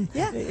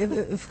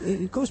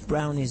 Of course,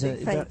 Brown is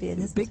Big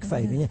Fabian, big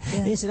Fabian.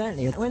 Yeah.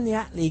 Incidentally, when the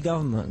Attlee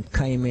government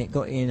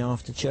got in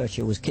after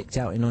Churchill was kicked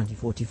out in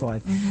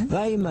 1945,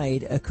 they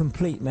made a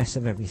complete mess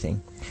of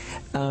everything.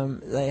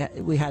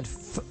 We had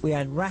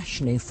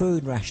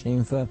food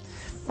rationing for,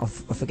 I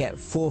forget,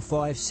 4,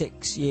 5,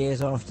 6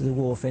 years after the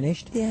war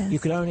finished. Yes. You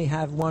could only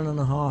have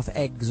 1.5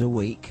 eggs a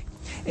week,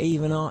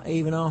 even 4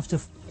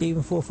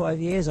 or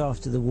 5 years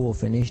after the war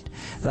finished.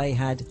 They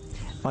had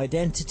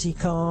identity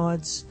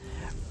cards,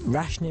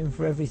 rationing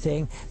for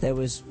everything. There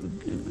was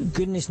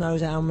goodness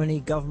knows how many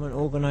government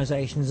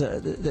organisations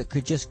that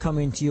could just come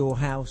into your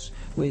house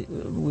with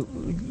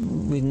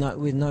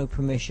no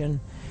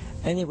permission,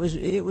 and it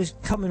was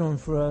coming on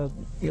for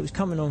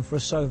a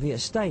Soviet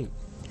state.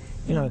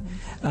 You know,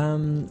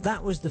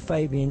 that was the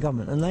Fabian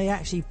government, and they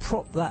actually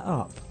propped that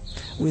up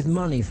with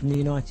money from the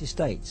United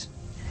States.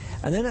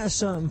 And then at a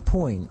certain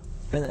point,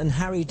 and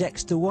Harry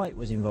Dexter White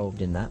was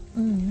involved in that.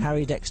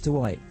 Harry Dexter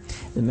White,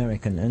 the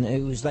American, and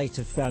who was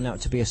later found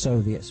out to be a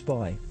Soviet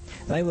spy.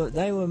 They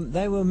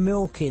were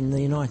milking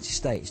the United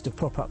States to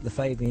prop up the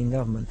Fabian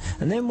government.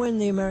 And then when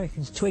the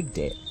Americans twigged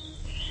it,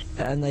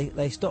 and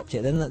they stopped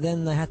it,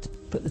 then they had to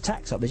put the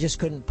tax up. They just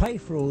couldn't pay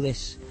for all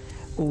these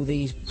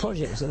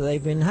projects that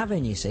they've been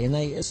having, you see, and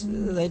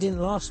they didn't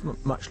last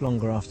much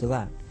longer after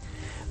that.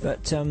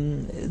 But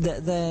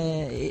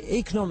they're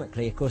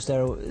economically, of course,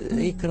 they're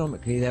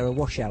a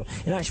washout.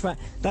 In actual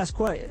fact, that's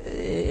quite.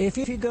 If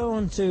you go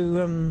on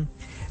to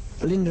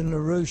Lyndon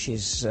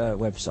LaRouche's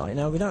website,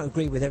 now we don't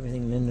agree with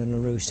everything Lyndon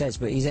LaRouche says,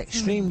 but he's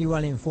extremely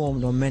well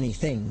informed on many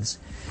things,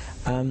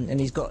 and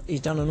he's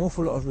done an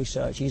awful lot of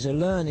research. He's a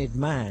learned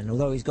man,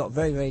 although he's got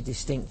very, very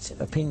distinct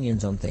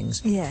opinions on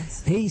things.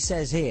 Yes. He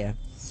says here,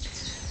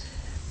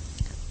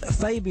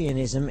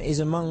 Fabianism is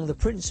among the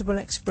principal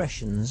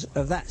expressions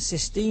of that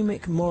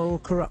systemic moral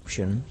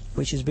corruption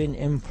which has been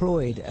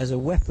employed as a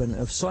weapon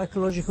of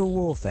psychological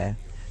warfare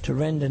to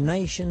render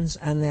nations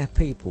and their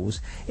peoples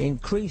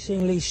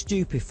increasingly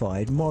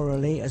stupefied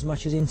morally as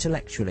much as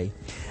intellectually,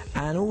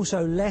 and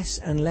also less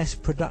and less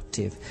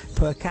productive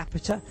per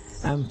capita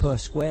and per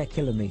square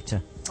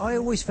kilometre. I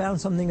always found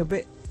something a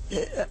bit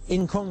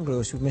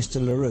incongruous with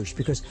Mr. LaRouche,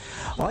 because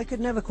I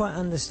could never quite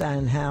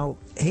understand how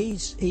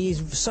he's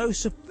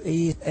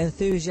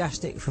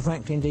enthusiastic for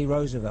Franklin D.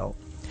 Roosevelt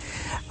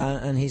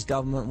and his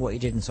government, what he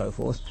did and so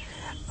forth,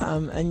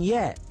 and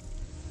yet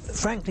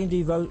Franklin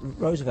D.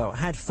 Roosevelt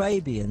had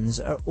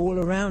Fabians all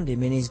around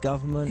him in his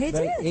government. He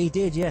did. He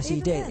did. Yes,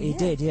 Even he then,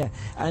 did. Yeah.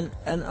 And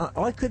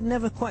I could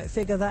never quite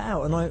figure that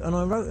out. And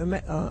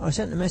I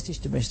sent a message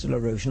to Mr.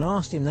 LaRouche and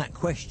asked him that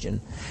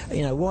question.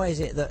 You know, why is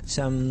it that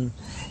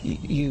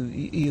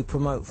you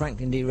promote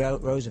Franklin D.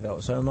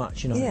 Roosevelt so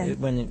much? You know,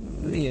 when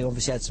he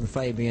obviously had some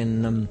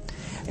Fabian,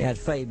 he had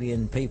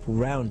Fabian people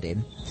round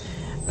him,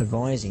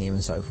 advising him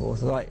and so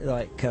forth,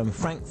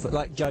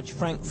 like Judge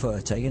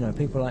Frankfurter, you know,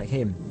 people like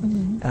him.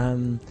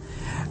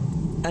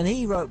 And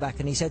he wrote back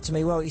and he said to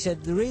me, well, he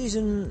said the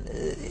reason,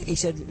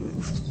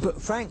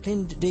 but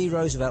Franklin D.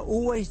 Roosevelt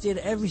always did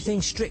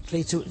everything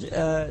strictly to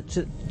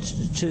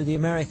the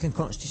American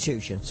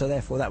Constitution, so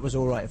therefore that was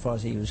all right as far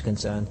as he was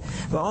concerned.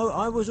 But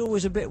I was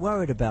always a bit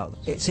worried about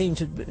it. It seemed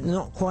to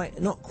not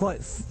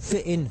quite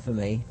fit in for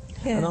me.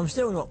 Yeah. And I'm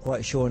still not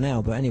quite sure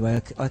now, but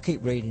anyway, I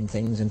keep reading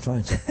things and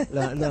trying to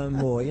learn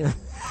more, you know.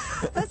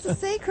 That's the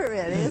secret,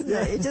 really, isn't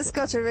it? You just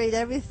got to read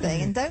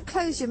everything, and don't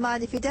close your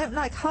mind. If you don't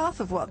like half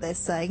of what they're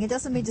saying, it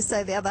doesn't mean to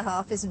say the other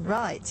half isn't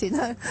right, you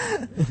know.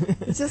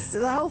 Just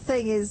the whole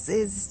thing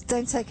is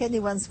don't take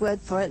anyone's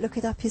word for it. Look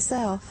it up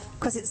yourself,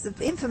 because it's the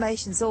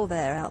information's all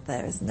there out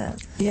there, isn't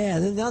it? Yeah.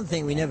 The other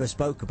thing we never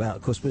spoke about,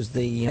 of course, was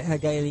the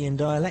Hegelian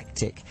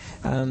dialectic.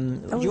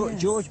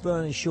 George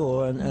Bernard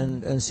Shaw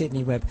and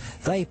Sidney Webb,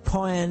 they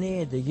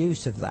pioneered the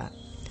use of that,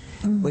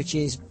 which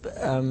is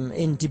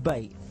in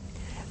debate,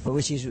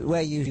 which is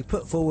where you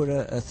put forward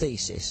a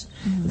thesis,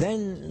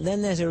 then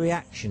there's a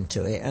reaction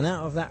to it, and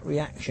out of that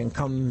reaction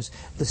comes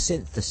the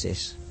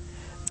synthesis.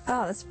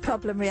 Oh, that's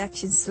problem,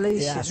 reaction,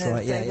 solution. Yeah, that's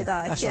right. David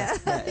Icke. Yeah,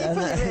 You're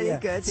probably really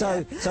good.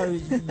 So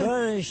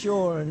Bernard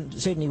Shaw and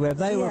Sidney Webb,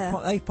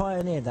 they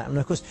pioneered that, and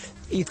of course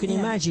you can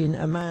imagine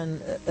a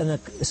man,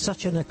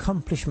 such an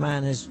accomplished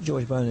man as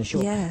George Bernard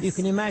Shaw. Yes. You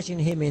can imagine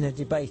him in a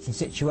debating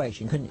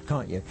situation,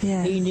 can't you?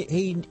 Yeah.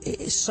 He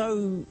is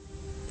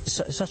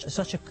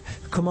such a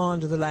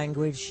command of the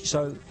language,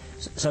 so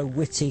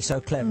witty, so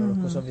clever. Of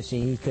course,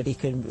 obviously he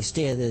can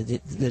steer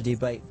the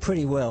debate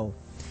pretty well,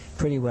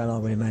 I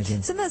would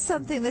imagine. So that's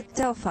something, the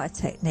Delphi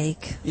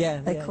technique.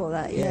 They call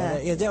that.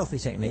 Yeah, Delphi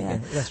technique. Yeah.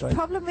 That's right.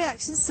 Problem,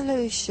 reaction,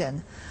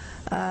 solution.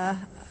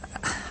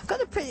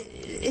 got a pretty,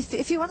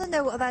 if you want to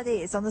know what that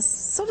is, on a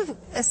sort of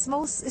a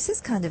small, this is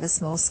kind of a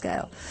small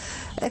scale.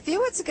 If you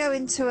were to go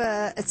into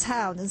a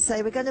town and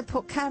say, we're going to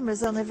put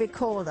cameras on every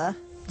corner,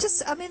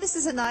 just, I mean, this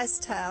is a nice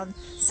town,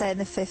 say in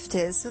the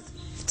 50s,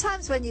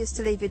 times when you used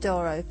to leave your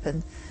door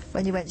open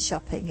when you went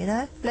shopping, you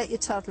know, let your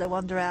toddler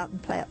wander out and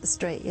play up the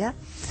street, yeah?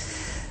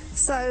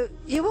 So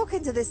you walk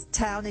into this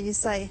town and you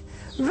say,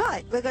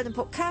 right, we're going to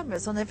put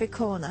cameras on every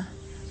corner.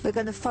 We're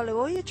going to follow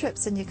all your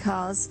trips in your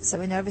cars so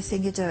we know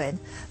everything you're doing.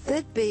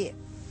 There'd be,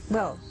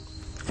 well,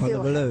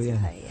 hullabaloo,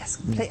 yeah. Yes,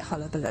 complete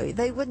hullabaloo.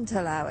 They wouldn't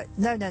allow it.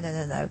 No, no, no,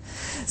 no, no.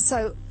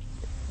 So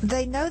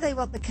they know they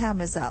want the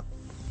cameras up.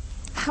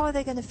 How are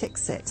they going to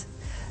fix it?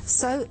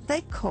 So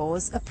they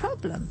cause a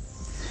problem.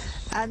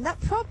 And that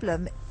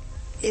problem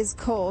is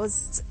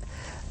caused,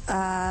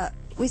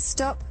 we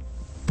stop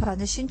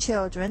punishing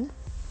children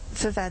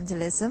for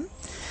vandalism.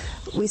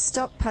 We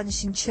stop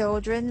punishing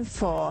children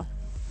for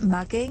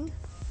mugging,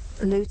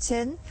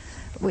 looting.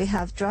 We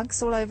have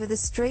drunks all over the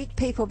street.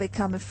 People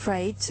become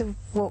afraid to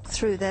walk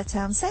through their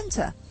town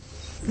centre.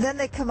 Then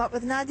they come up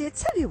with an idea,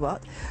 tell you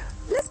what,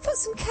 let's put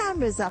some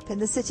cameras up in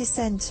the city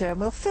centre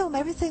and we'll film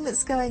everything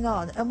that's going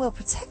on and we'll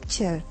protect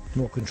you.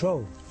 More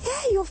control.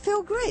 Yeah, you'll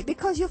feel great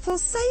because you'll feel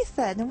safe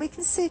then, and we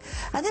can see,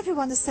 and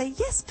everyone will say,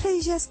 yes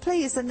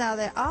please, and now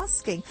they're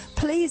asking,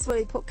 please will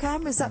you put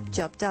cameras up,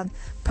 job done.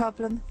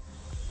 Problem,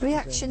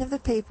 reaction of the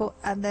people,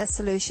 and their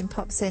solution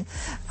pops in.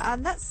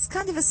 And that's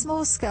kind of a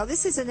small scale.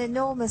 This is an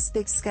enormous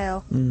big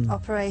scale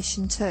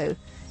operation too.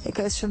 It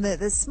goes from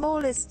the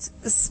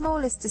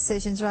smallest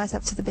decisions right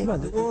up to the big Well,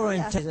 ones. the war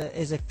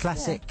is a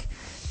classic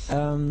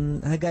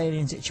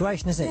Hegelian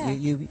situation, isn't it?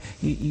 Yeah.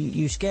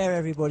 You scare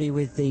everybody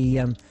with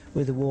the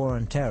war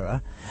on terror,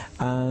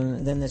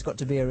 then there's got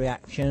to be a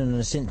reaction and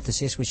a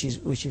synthesis, which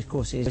is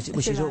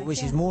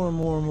more and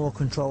more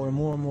control and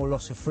more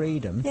loss of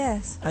freedom.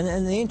 Yes.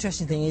 And the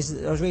interesting thing is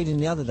that I was reading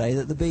the other day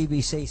that the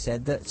BBC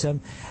said that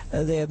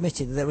they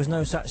admitted that there was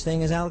no such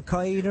thing as Al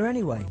Qaeda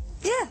anyway.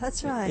 Yeah,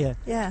 that's right.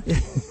 Yeah.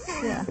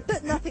 Yeah.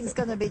 But nothing's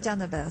going to be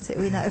done about it,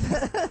 we know.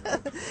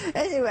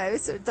 Anyway,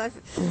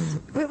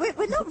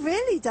 we're not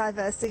really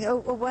diversing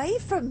away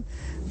from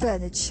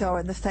Bernard Shaw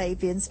and the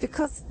Fabians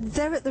because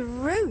they're at the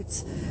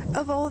root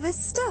of all this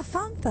stuff,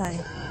 aren't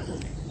they?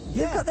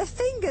 They've got their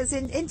fingers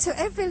into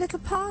every little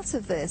part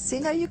of this.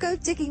 You know, you go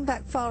digging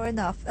back far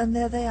enough and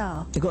there they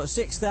are. They've got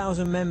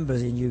 6,000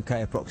 members in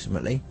UK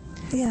approximately.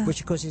 Yeah. Which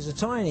of course is a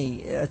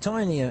tiny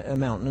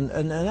amount,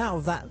 and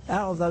out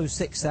of those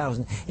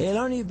 6,000, it'll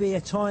only be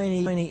a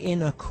tiny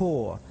inner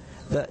core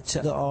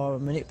that are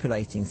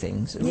manipulating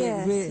things.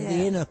 Yes,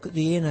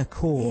 the inner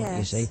core, yes.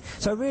 you see.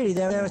 So really,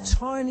 they're a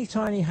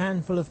tiny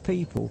handful of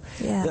people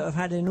that have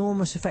had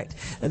enormous effect.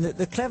 And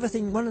the clever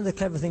thing, one of the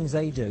clever things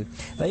they do,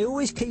 they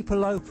always keep a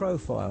low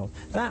profile.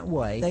 That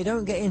way, they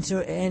don't get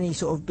into any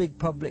sort of big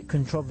public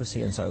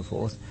controversy and so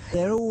forth.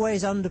 They're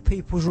always under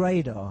people's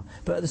radar,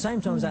 but at the same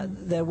time as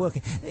that, they're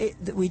working.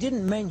 We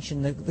didn't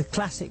mention the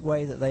classic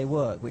way that they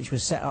work, which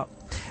was set up,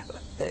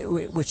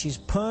 which is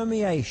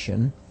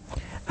permeation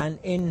and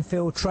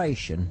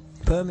infiltration.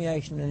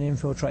 Permeation and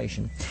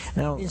infiltration.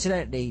 Now,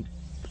 incidentally,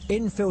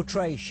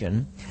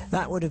 infiltration,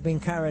 that would have been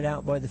carried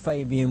out by the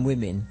Fabian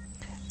women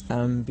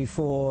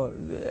before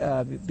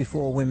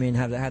women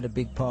had a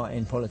big part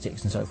in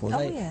politics and so forth.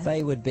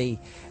 They would be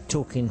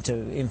talking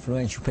to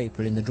influential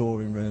people in the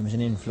drawing rooms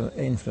and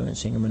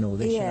influencing them and all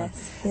this.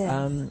 Yes, you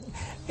know.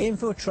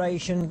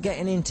 Infiltration,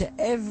 getting into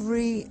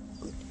every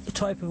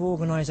type of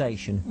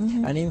organisation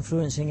and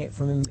influencing it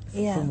from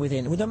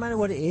within. Well, no matter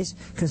what it is,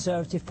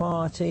 Conservative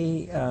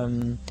Party,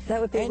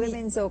 that would be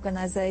women's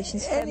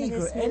organisations,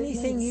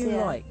 anything you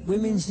like,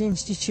 Women's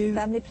Institute,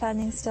 family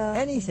planning stuff,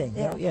 anything.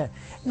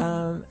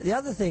 The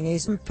other thing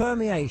is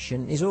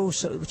permeation is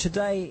also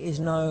today is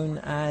known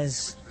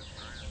as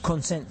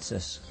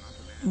consensus.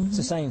 It's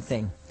the same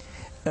thing.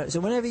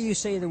 So whenever you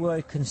see the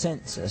word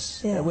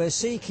consensus, we're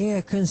seeking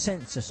a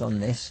consensus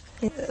on this.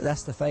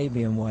 That's the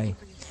Fabian way.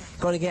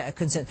 Got to get a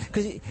consensus,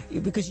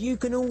 because you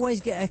can always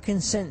get a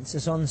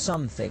consensus on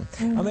something.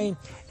 I mean,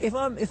 if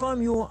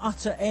I'm your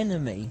utter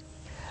enemy,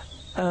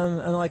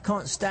 and I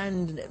can't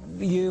stand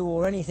you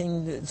or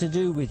anything to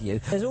do with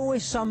you, there's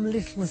always some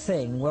little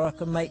thing where I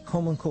can make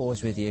common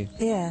cause with you.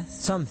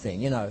 Yes.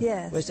 Something, you know.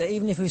 Yes.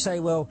 Even if we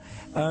say, well,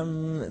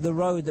 the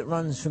road that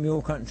runs from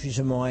your country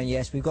to mine,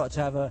 yes, we've got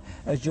to have a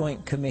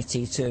joint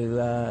committee to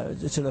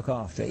look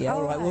after it. Yeah.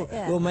 All right.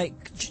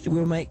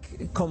 We'll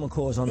make common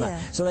cause on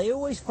that. So they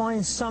always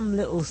find some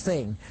little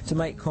thing to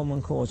make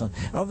common cause on.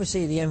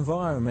 Obviously, the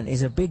environment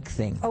is a big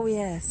thing. Oh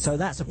yes. So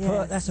that's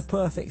a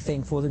perfect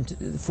thing for them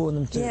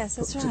to Yes.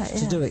 That's right,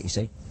 to do it, you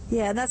see.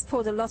 Yeah, and that's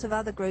pulled a lot of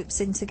other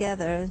groups in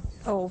together,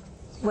 all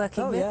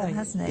working with them,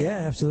 hasn't it? Yeah,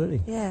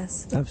 absolutely.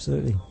 Yes.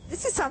 Absolutely.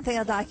 This is something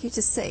I'd like you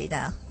to see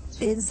now.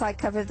 The inside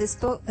cover of this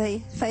book,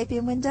 the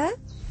Fabian window.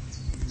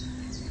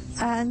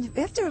 And we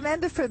have to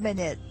remember for a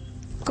minute,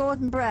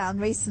 Gordon Brown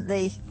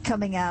recently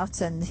coming out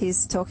and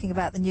he's talking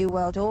about the New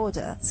World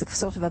Order. It's a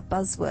sort of a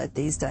buzzword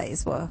these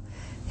days. Well,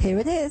 here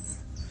it is.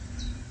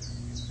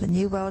 The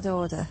New World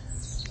Order.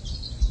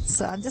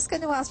 So I'm just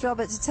going to ask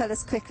Robert to tell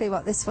us quickly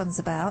what this one's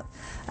about,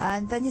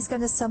 and then he's going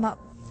to sum up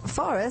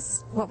for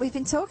us what we've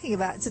been talking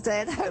about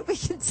today, and I hope we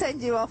can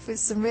send you off with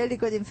some really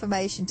good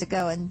information to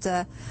go and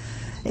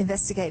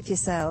investigate for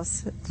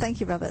yourselves.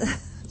 Thank you, Robert.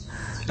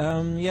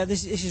 Yeah,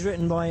 this is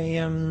written by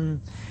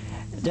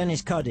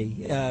Dennis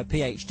Cuddy,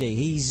 PhD.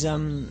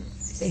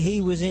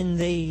 He was in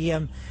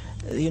the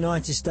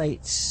United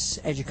States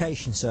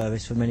Education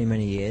Service for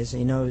many years.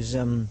 He knows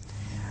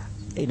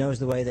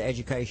the way that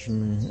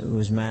education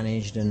was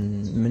managed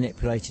and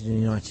manipulated in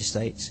the United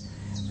States,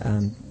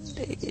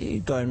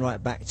 going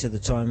right back to the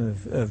time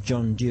of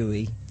John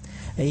Dewey.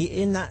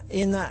 In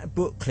that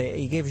booklet,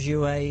 he gives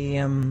you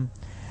a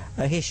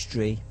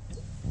history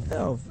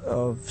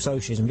of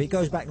socialism. But he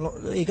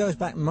goes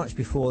back much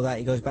before that.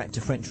 He goes back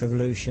to French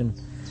Revolution,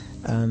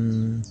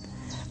 and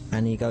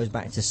he goes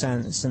back to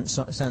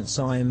Saint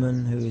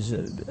Simon, who is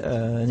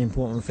an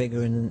important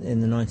figure in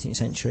the 19th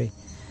century,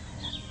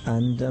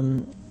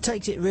 and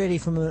takes it really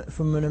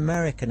from an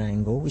American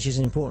angle, which is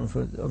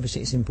important.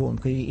 Obviously it's important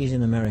because he is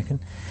an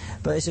American,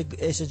 but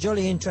it's a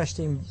jolly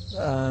interesting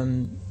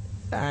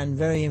and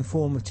very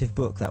informative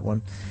book, that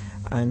one.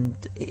 And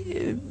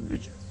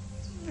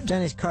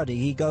Dennis Cuddy,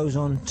 he goes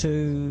on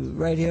to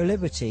Radio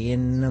Liberty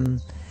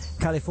in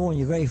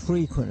California very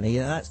frequently.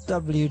 That's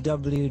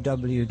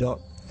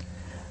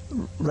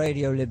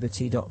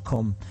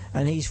www.radioliberty.com,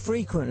 and he's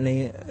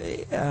frequently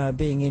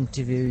being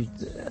interviewed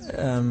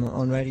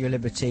on Radio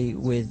Liberty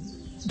with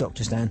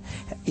Dr. Stan.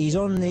 He's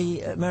on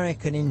the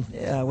American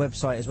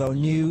website as well,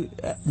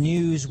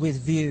 News with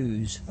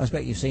Views. I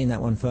expect you've seen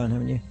that one, Fern,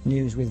 haven't you?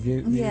 News with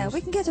Views. Yeah,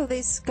 we can get all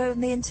these, go on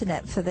the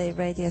internet for the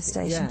radio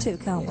station too,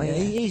 can't we? Yeah.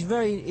 He's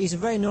a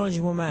very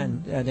knowledgeable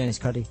man, Dennis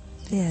Cuddy.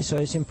 Yeah. So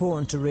it's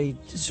important to read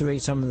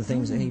some of the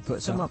things that he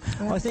puts up.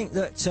 Right. I think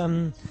that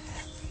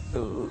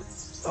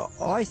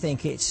I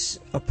think it's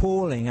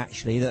appalling,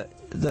 actually, that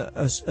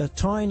a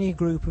tiny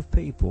group of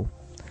people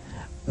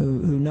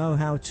who know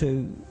how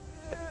to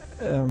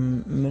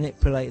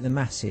manipulate the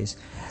masses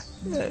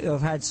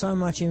have had so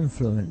much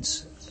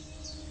influence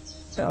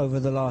over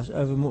the last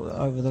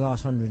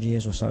 100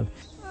 years or so.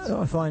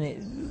 I find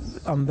it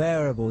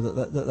unbearable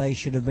that they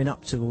should have been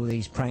up to all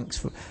these pranks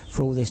for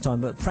all this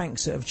time, but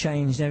pranks that have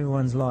changed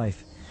everyone's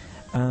life.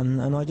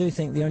 And I do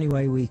think the only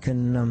way we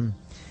can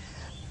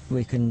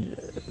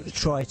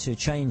try to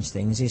change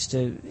things is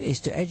to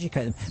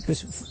educate them,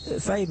 because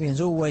Fabians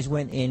always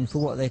went in for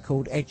what they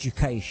called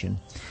education.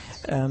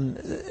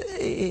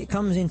 It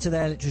comes into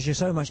their literature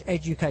so much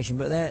education,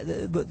 but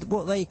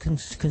what they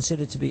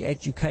consider to be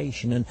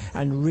education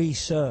and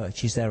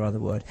research is their other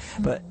word.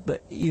 But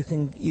you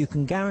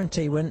can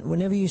guarantee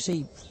whenever you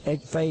see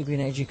Fabian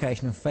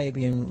education and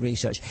Fabian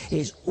research,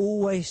 it's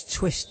always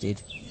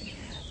twisted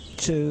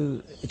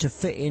to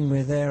fit in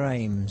with their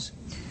aims.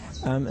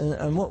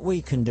 And what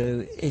we can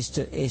do is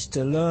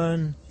to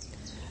learn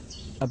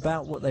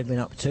about what they've been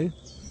up to,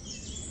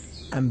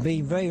 and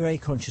be very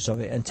conscious of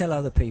it, and tell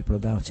other people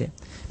about it,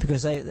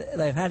 because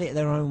they've had it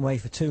their own way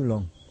for too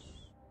long.